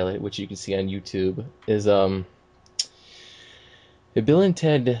on-air pilot, which you can see on YouTube, is Bill and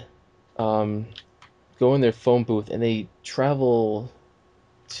Ted um go in their phone booth and they travel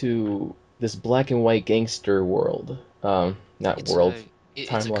to this black and white gangster world. Not It's world, it's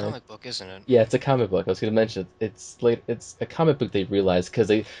a timeline. comic book, isn't it? Yeah, it's a comic book. I was gonna mention it. It's a comic book they realize because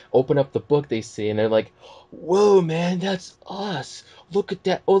they open up the book they see and they're like, "Whoa, man, that's us! Look at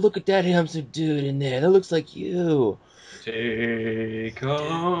that! Oh, look at that handsome dude in there. That looks like you." Take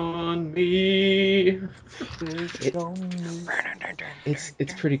on me. It,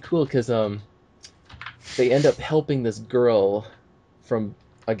 it's pretty cool because they end up helping this girl from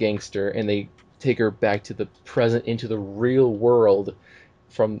a gangster and they take her back to the present into the real world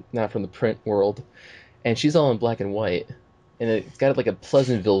from not from the print world, and she's all in black and white, and it's got like a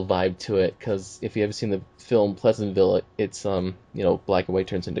Pleasantville vibe to it because if you ever seen the film Pleasantville, it's black and white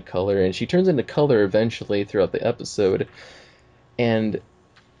turns into color, and she turns into color eventually throughout the episode. And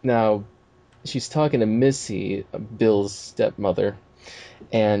now she's talking to Missy, Bill's stepmother,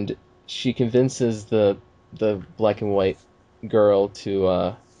 and she convinces the black and white girl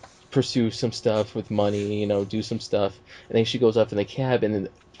to pursue some stuff with money, do some stuff. And then she goes up in the cab, and then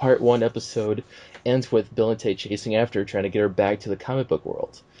part one episode ends with Bill and Ted chasing after her, trying to get her back to the comic book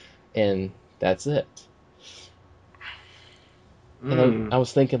world. And that's it. And I Mm.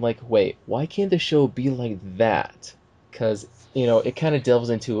 was thinking, like, wait, why can't the show be like that? Because, it kind of delves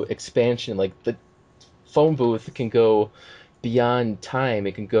into expansion. Like, the phone booth can go beyond time,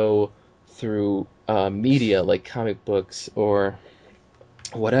 it can go through media like comic books or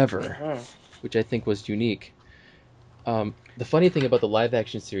whatever, Mhm. which I think was unique. The funny thing about the live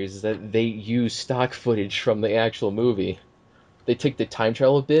action series is that they use stock footage from the actual movie. They took the time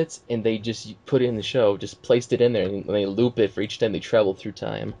travel bits and they just put it in the show, just placed it in there, and they loop it for each time they travel through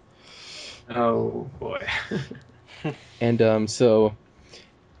time. Oh boy. And so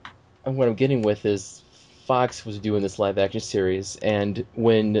what I'm getting with is Fox was doing this live action series, and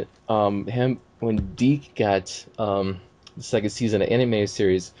when Deke got the second season of anime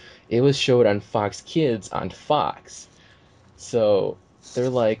series, it was showed on Fox Kids on Fox. So they're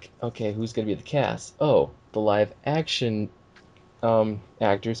like, okay, who's gonna be the cast? Oh, the live action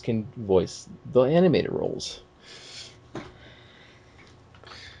actors can voice the animated roles.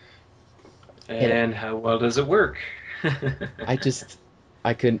 And And how well does it work? I just,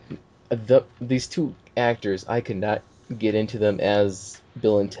 I could, these two actors, I could not get into them as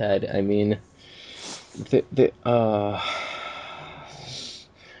Bill and Ted. I mean,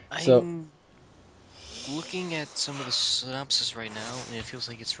 so I'm looking at some of the synopsis right now, and it feels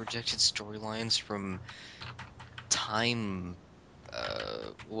like it's rejected storylines from Time.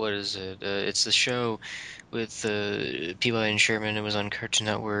 What is it? It's the show with Peabody and Sherman. It was on Cartoon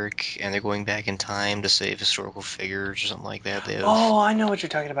Network, and they're going back in time to save historical figures or something like that. They have Oh, I know what you're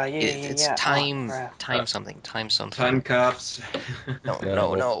talking about. Yeah, yeah, it's yeah. Oh, crap. time Time something. cops. No, no,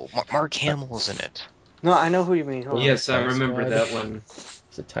 no, no. Mark Hamill's in it. No, I know who you mean. Hold on. Yes, I Time remember Squad. that one.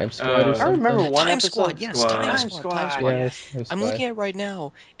 Is it Time Squad or Uh, I remember something? one Time episode. Squad, yes, Time Squad. Time Squad, Time Squad, Squad. yeah. Yes, Time I'm Squad. looking at it right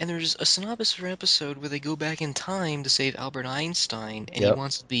now, and there's a synopsis for an episode where they go back in time to save Albert Einstein, and he Yep,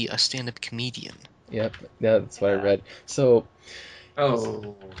 wants to be a stand-up comedian. yep. Yeah, that's what I Yeah. read. So,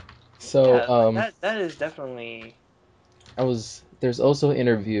 Oh, so, Yeah, that is definitely. there's also an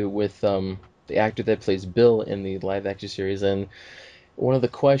interview with the actor that plays Bill in the live action series, and one of the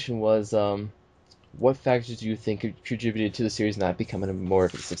question was what factors do you think contributed to the series not becoming more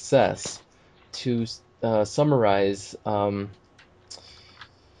of a success? To summarize,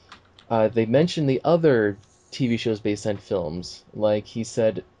 they mentioned the other TV shows based on films. Like he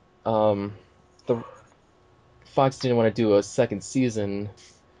said, the Fox didn't want to do a second season,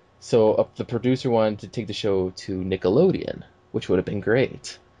 so the producer wanted to take the show to Nickelodeon, which would have been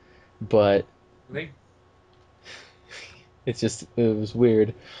great. But really? it was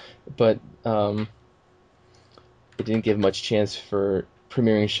weird. But it didn't give much chance for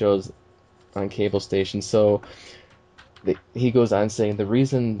premiering shows on cable stations. So he goes on saying the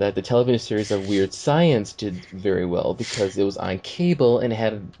reason that the television series of Weird Science did very well because it was on cable and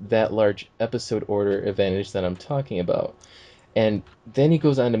had that large episode order advantage that I'm talking about. And then he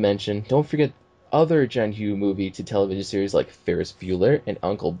goes on to mention, don't forget other John Hughes movie to television series like Ferris Bueller and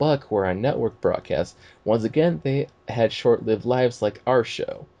Uncle Buck were on network broadcasts. Once again, they had short-lived lives like our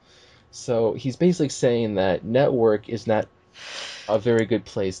show. So he's basically saying that network is not a very good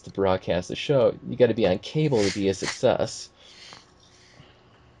place to broadcast a show. You got to be on cable to be a success.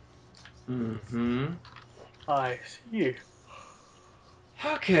 Mm-hmm. I see.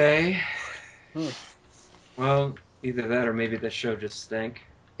 Okay. Hmm. Well, either that or maybe the show just stank.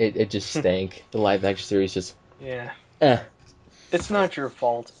 It just stank. The live action series just Yeah. eh. It's not your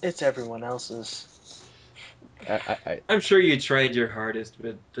fault. It's everyone else's. I I'm sure you tried your hardest,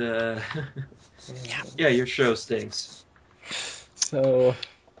 but yeah, your show stinks. so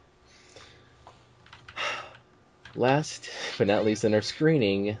last but not least in our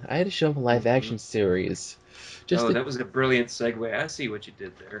screening, I had to show him a live Hmm. action series. Just Oh, to that was a brilliant segue. I see what you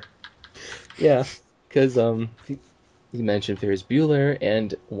did there. yeah, because he mentioned Ferris Bueller,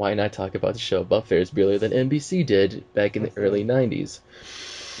 and why not talk about the show about Ferris Bueller that NBC did back in the early '90s?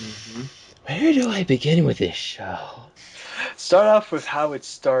 Hmm. Where do I begin with this show? Start off with how it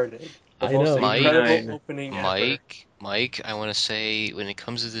started. The I most know. Mike, incredible 89. opening ever. Mike, I want to say when it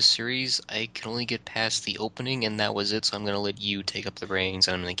comes to this series, I can only get past the opening, and that was it. So I'm gonna let you take up the reins,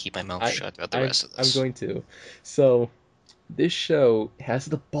 and I'm gonna keep my mouth I, shut about the rest of I'm this. going to. So this show has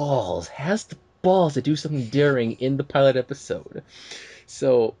the balls to do something daring in the pilot episode.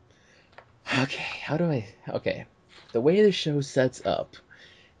 So, okay, how do I? Okay, the way the show sets up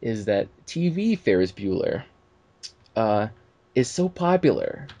is that TV Ferris Bueller uh, is so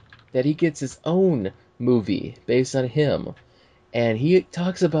popular that he gets his own movie based on him, and he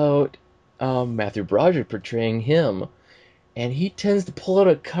talks about Matthew Broderick portraying him, and he tends to pull out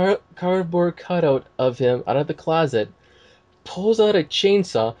a cardboard cutout of him out of the closet, pulls out a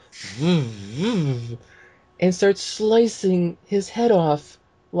chainsaw, and starts slicing his head off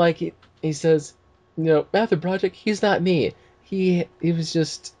like he says, Matthew Broderick, he's not me. He was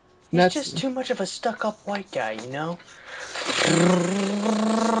just He's not. just too much of a stuck-up white guy, you know?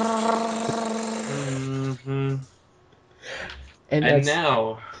 Hmm. And And that's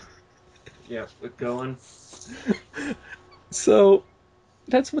now, yeah, we're going. so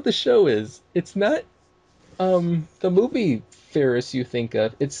that's what the show is. It's not the movie Ferris you think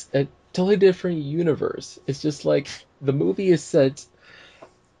of. It's a totally different universe. It's just like the movie is set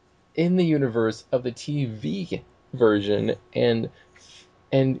in the universe of the TV version, and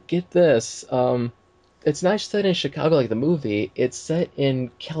get this, it's not set in Chicago like the movie. It's set in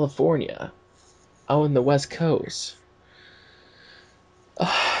California, out on the West Coast.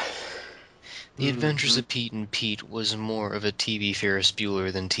 The Adventures Mhm. of Pete and Pete was more of a TV Ferris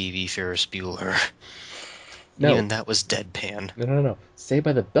Bueller than TV Ferris Bueller. And No, even that was deadpan. no. Saved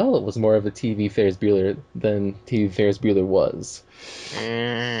by the Bell was more of a TV Ferris Bueller than TV Ferris Bueller was.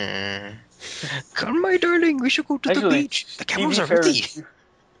 Eh. Come, my darling, we should go to the Actually, beach. The cameras TV are ready. Ferris.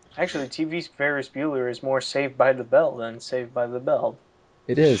 Actually, TV Ferris Bueller is more Saved by the Bell than Saved by the Bell.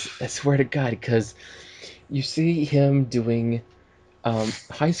 It is. I swear to God, because you see him doing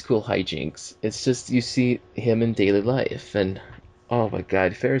high school hijinks. It's just you see him in daily life, and oh my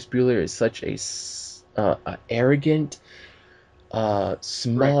God, Ferris Bueller is such a arrogant, Rick.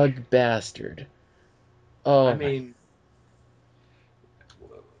 smug bastard. I Oh my. mean,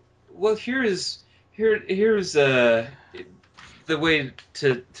 well, here's the way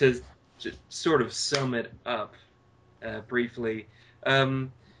to sort of sum it up briefly.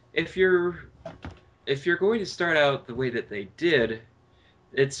 Um, if you're going to start out the way that they did,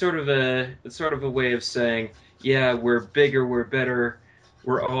 it's sort of a way of saying, yeah, we're bigger, we're better,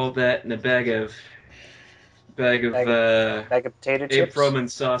 we're all that in a bag of Bag of, bag of potato Abe chips. Froman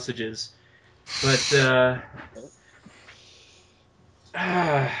sausages. But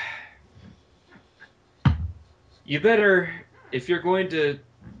you better, if you're going to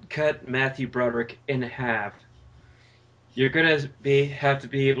cut Matthew Broderick in half, you're gonna have to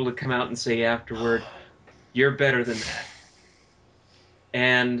be able to come out and say afterward, you're better than that.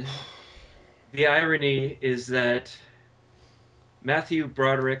 And the irony is that Matthew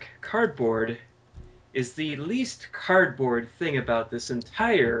Broderick cardboard is the least cardboard thing about this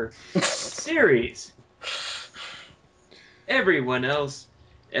entire series. Everyone else,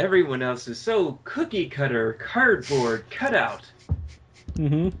 everyone else is so cookie cutter, cardboard cutout.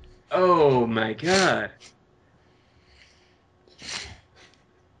 Mm-hmm. Oh my god.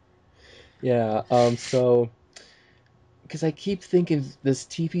 Yeah. So because I keep thinking this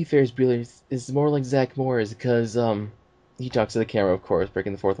TV Ferris Bueller is more like Zach Morris because he talks to the camera, of course,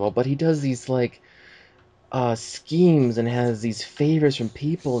 breaking the fourth wall, but he does these like schemes and has these favors from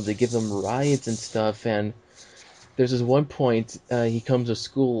people to give them rides and stuff. And there's this one point he comes to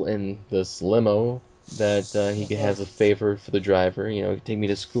school in this limo that he has a favor for the driver, take me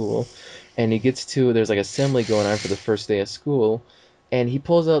to school. And he gets to there's like assembly going on for the first day of school, and he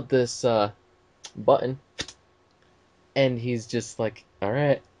pulls out this button, and he's just like, all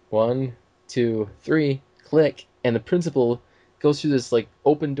right, 1, 2, 3, click, and the principal goes through this like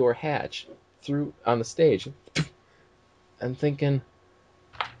open door hatch through on the stage. I'm thinking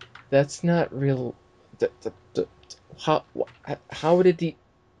that's not real. How how did he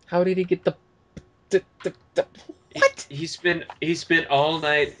get what? He spent all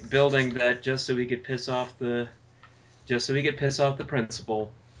night building that just so he could piss off the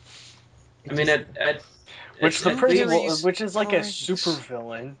principal. It I mean, just at, Which the at principal, least, Memories, which is like a super memories.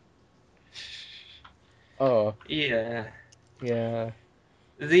 villain. oh yeah. yeah.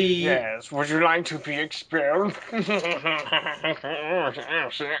 The Yes, would you like to be expelled?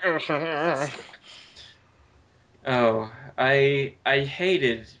 oh, I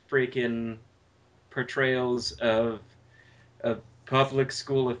hated freaking portrayals of public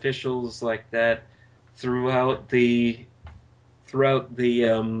school officials like that throughout the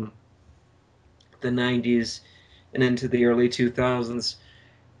 90s and into the early 2000s.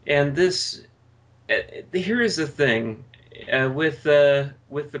 And this here is the thing with the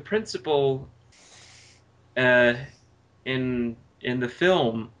principal uh, in the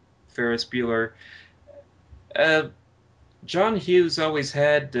film Ferris Bueller. Uh, John Hughes always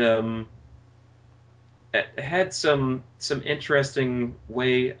had some interesting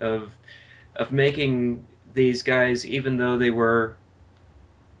way of making these guys, even though they were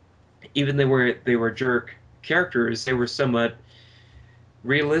jerk characters, they were somewhat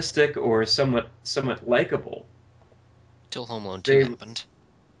realistic or somewhat likable. Till Home Alone 2 They happened.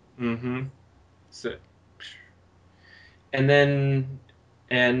 mm-hmm. So, and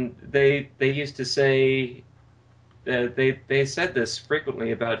they used to say they said this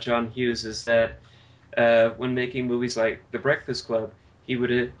frequently about John Hughes is that when making movies like The Breakfast Club, he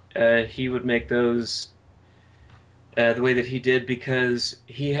would make those the way that he did because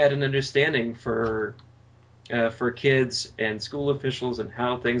he had an understanding for kids and school officials and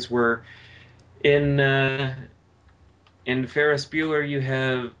how things were. In Ferris Bueller, you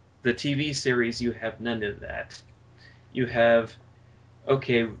have the TV series. You have none of that. You have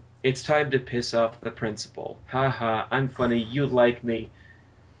okay. It's time to piss off the principal. Ha ha! I'm funny. You like me.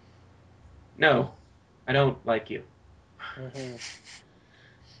 No, I don't like you. Mhm.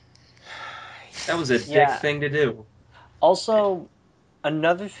 That was a dick Yeah. thing to do. Also,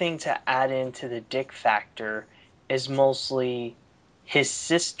 another thing to add into the dick factor is mostly his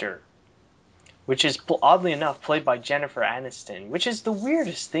sister. which is oddly enough played by Jennifer Aniston, which is the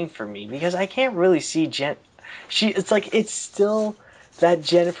weirdest thing for me because I can't really see it's like it's still that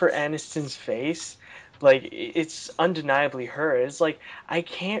Jennifer Aniston's face. Like it's undeniably her. It's like I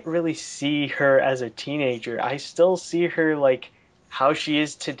can't really see her as a teenager. I still see her like how she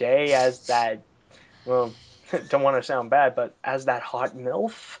is today as that, well, don't want to sound bad, but as that hot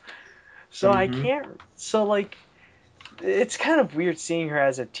MILF. So I Mm-hmm. can't so like it's kind of weird seeing her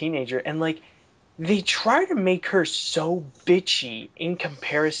as a teenager, and like they try to make her so bitchy in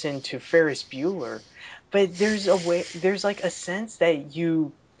comparison to Ferris Bueller, but there's like a sense that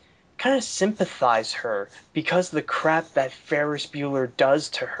you kind of sympathize her because of the crap that Ferris Bueller does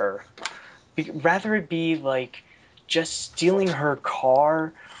to her. Rather it be like just stealing her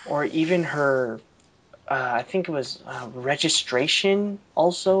car or even her, I think it was registration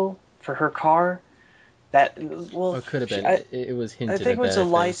also for her car. That, Oh, well, it could have been. I, It was I hinted think at it was that, a I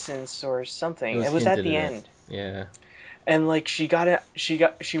think. license or It something. was It was at hinted the at it. end. Yeah. And like she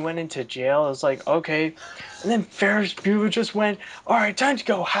went into jail. It was like, okay. And then Ferris Bueller just went, all right, time to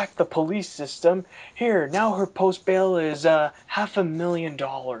go hack the police system. Here, now her post bail is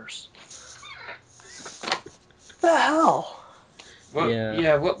 $500,000. The hell? What? Yeah.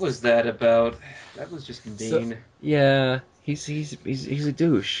 Yeah. What was that about? That was just So, mean. yeah, he's a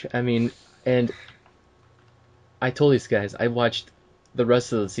douche. I mean, and I told these guys I watched the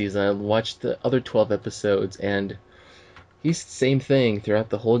rest of the season. I watched the other 12 episodes, and he's the same thing throughout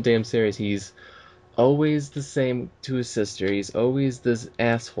the whole damn series. He's always the same to his sister. He's always this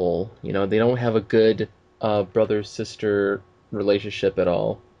asshole. You know, they don't have a good brother sister relationship at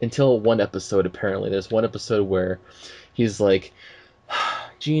all until one episode. Apparently, there's one episode where he's like,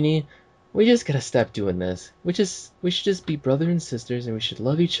 Jeannie, we just gotta stop doing this. We should just be brother and sisters, and we should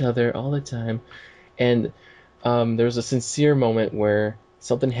love each other all the time. And there was a sincere moment where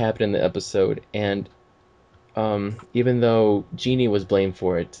something happened in the episode, and even though Jeannie was blamed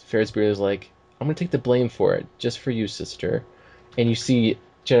for it, Ferris Bueller was like, "I'm gonna take the blame for it, just for you, sister." And you see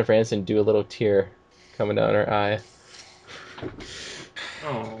Jennifer Aniston do a little tear coming down her eye.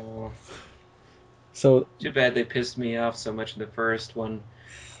 Oh, So too bad they pissed me off so much in the first one.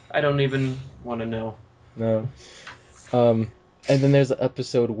 I don't even want to know. no. Um, and then there's an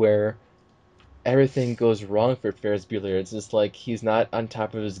episode where everything goes wrong for Ferris Bueller. It's just like he's not on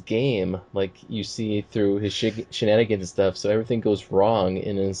top of his game, like you see through his shenanigans and stuff. So everything goes wrong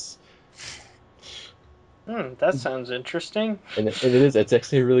in his, That sounds interesting. and it is. It's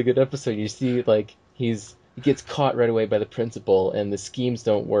actually a really good episode. You see, like he gets caught right away by the principal, and the schemes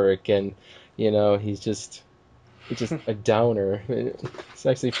don't work, and he's just it's just a downer. It's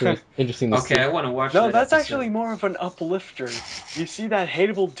actually pretty interesting to Okay, see. I want to watch No, that that's episode. actually more of an uplifter. You see that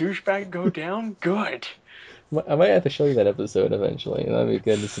hateable douchebag go down? Good. I might have to show you that episode eventually. That'd be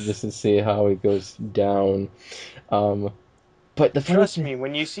good just to see how it goes down. Um, but the funny Trust thing, me,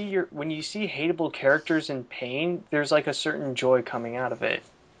 when you see hateable characters in pain, there's like a certain joy coming out of it.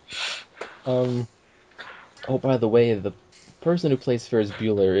 um, oh, by the way, the person who plays Ferris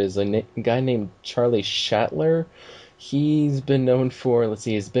Bueller is a guy named Charlie Shatler. He's been known for, let's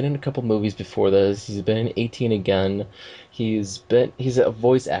see, he's been in a couple movies before this. He's been in 18 Again. He's a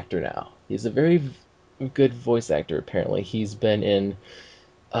voice actor now. He's a very good voice actor, apparently. He's been in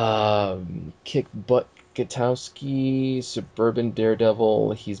Kick Butt Katowski, Suburban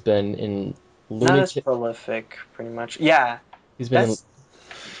Daredevil. He's been in Not as Lunatic. prolific, pretty much. Yeah, He's been in that's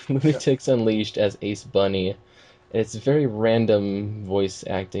Lunatics Unleashed as Ace Bunny. It's very random voice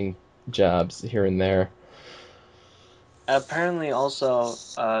acting jobs here and there. apparently also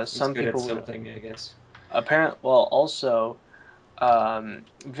He's some good at people would something, I guess. also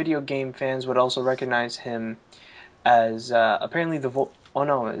video game fans would also recognize him as apparently oh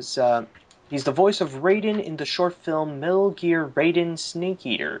no, he's the voice of Raiden in the short film Metal Gear Raiden Snake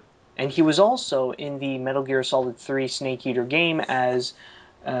Eater, and he was also in the Metal Gear Solid 3 Snake Eater game as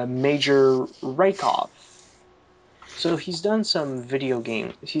Major Rykov. So he's done some video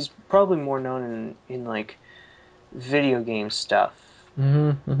game. He's probably more known in like video game stuff.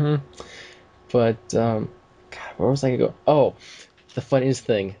 Mm-hmm. But God, where was I gonna go? Oh, the funniest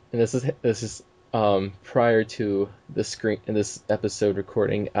thing, and this is prior to the screen in this episode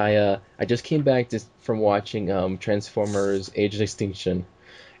recording. I just came back from watching Transformers: Age of Extinction,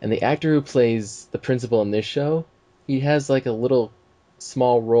 and the actor who plays the principal in this show, he has like a little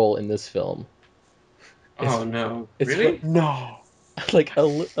small role in this film. Oh It's no, it's really? No. like a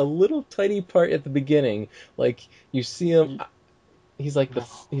little tiny part at the beginning. Like you see him. He's like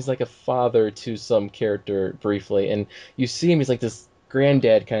a father to some character briefly, and you see him. He's like this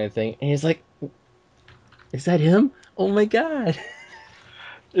granddad kind of thing, and he's like, "Is that him? Oh my god!"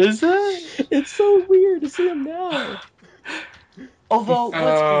 Is it? It's so weird to see him now. Although,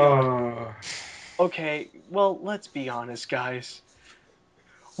 let's be honest. Oh. Okay, well, let's be honest, guys.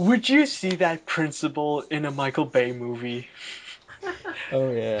 Would you see that principal in a Michael Bay movie?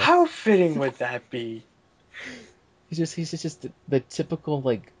 Oh yeah. How fitting would that be? He's just the typical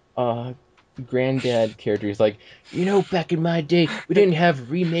like granddad character. He's like, back in my day, we didn't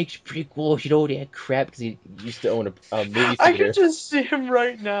have remakes, prequels, that crap because he used to own a movie I could theater. just see him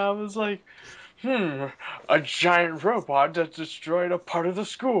right now. It's like, a giant robot that destroyed a part of the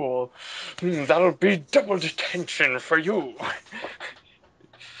school. That'll be double detention for you.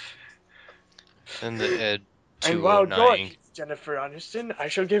 Then the Ed And while Dora 209. keeps Jennifer Aniston, I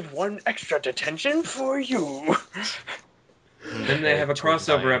shall give one extra detention for you. Then Then the they have Ed a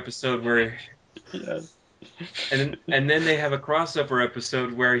crossover 209. episode where, Yes. and then they have a crossover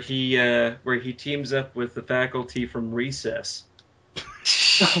episode where he teams up with the faculty from Recess.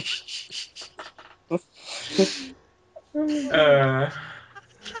 Oh my god. Uh,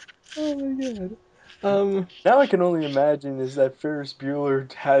 Oh my god. Um. Now I can only imagine is that Ferris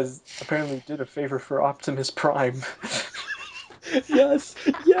Bueller has apparently did a favor for Optimus Prime. Yes.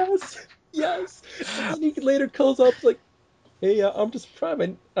 Yes. Yes. And then he later calls up like, "Hey, I'm just Prime.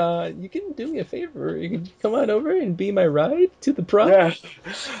 And, you can do me a favor. You can come on over and be my ride to the prom." Yeah.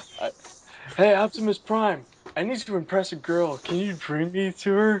 I- Hey, Optimus Prime, I need to impress a girl. Can you bring me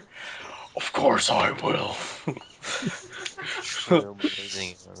to her? Of course I will. We're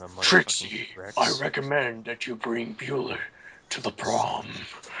blazing on a motherfucking Trixie, I Rex. recommend that you bring Bueller to the prom.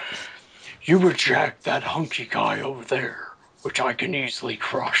 You reject that hunky guy over there, which I can easily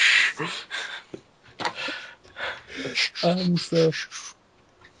crush.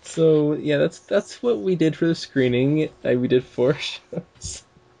 So yeah, that's what we did for the screening. We did 4 shows.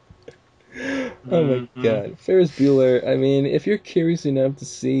 Oh my mhm. god, Ferris Bueller. I mean, if you're curious enough to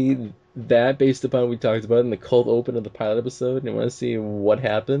see that based upon what we talked about in the cold open of the pilot episode, and want to see what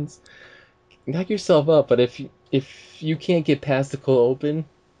happens, knock yourself up. But if you can't get past the cold open,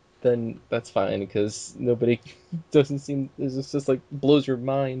 then that's fine because nobody doesn't seem. It's just like blows your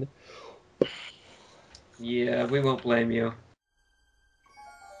mind. Yeah, we won't blame you.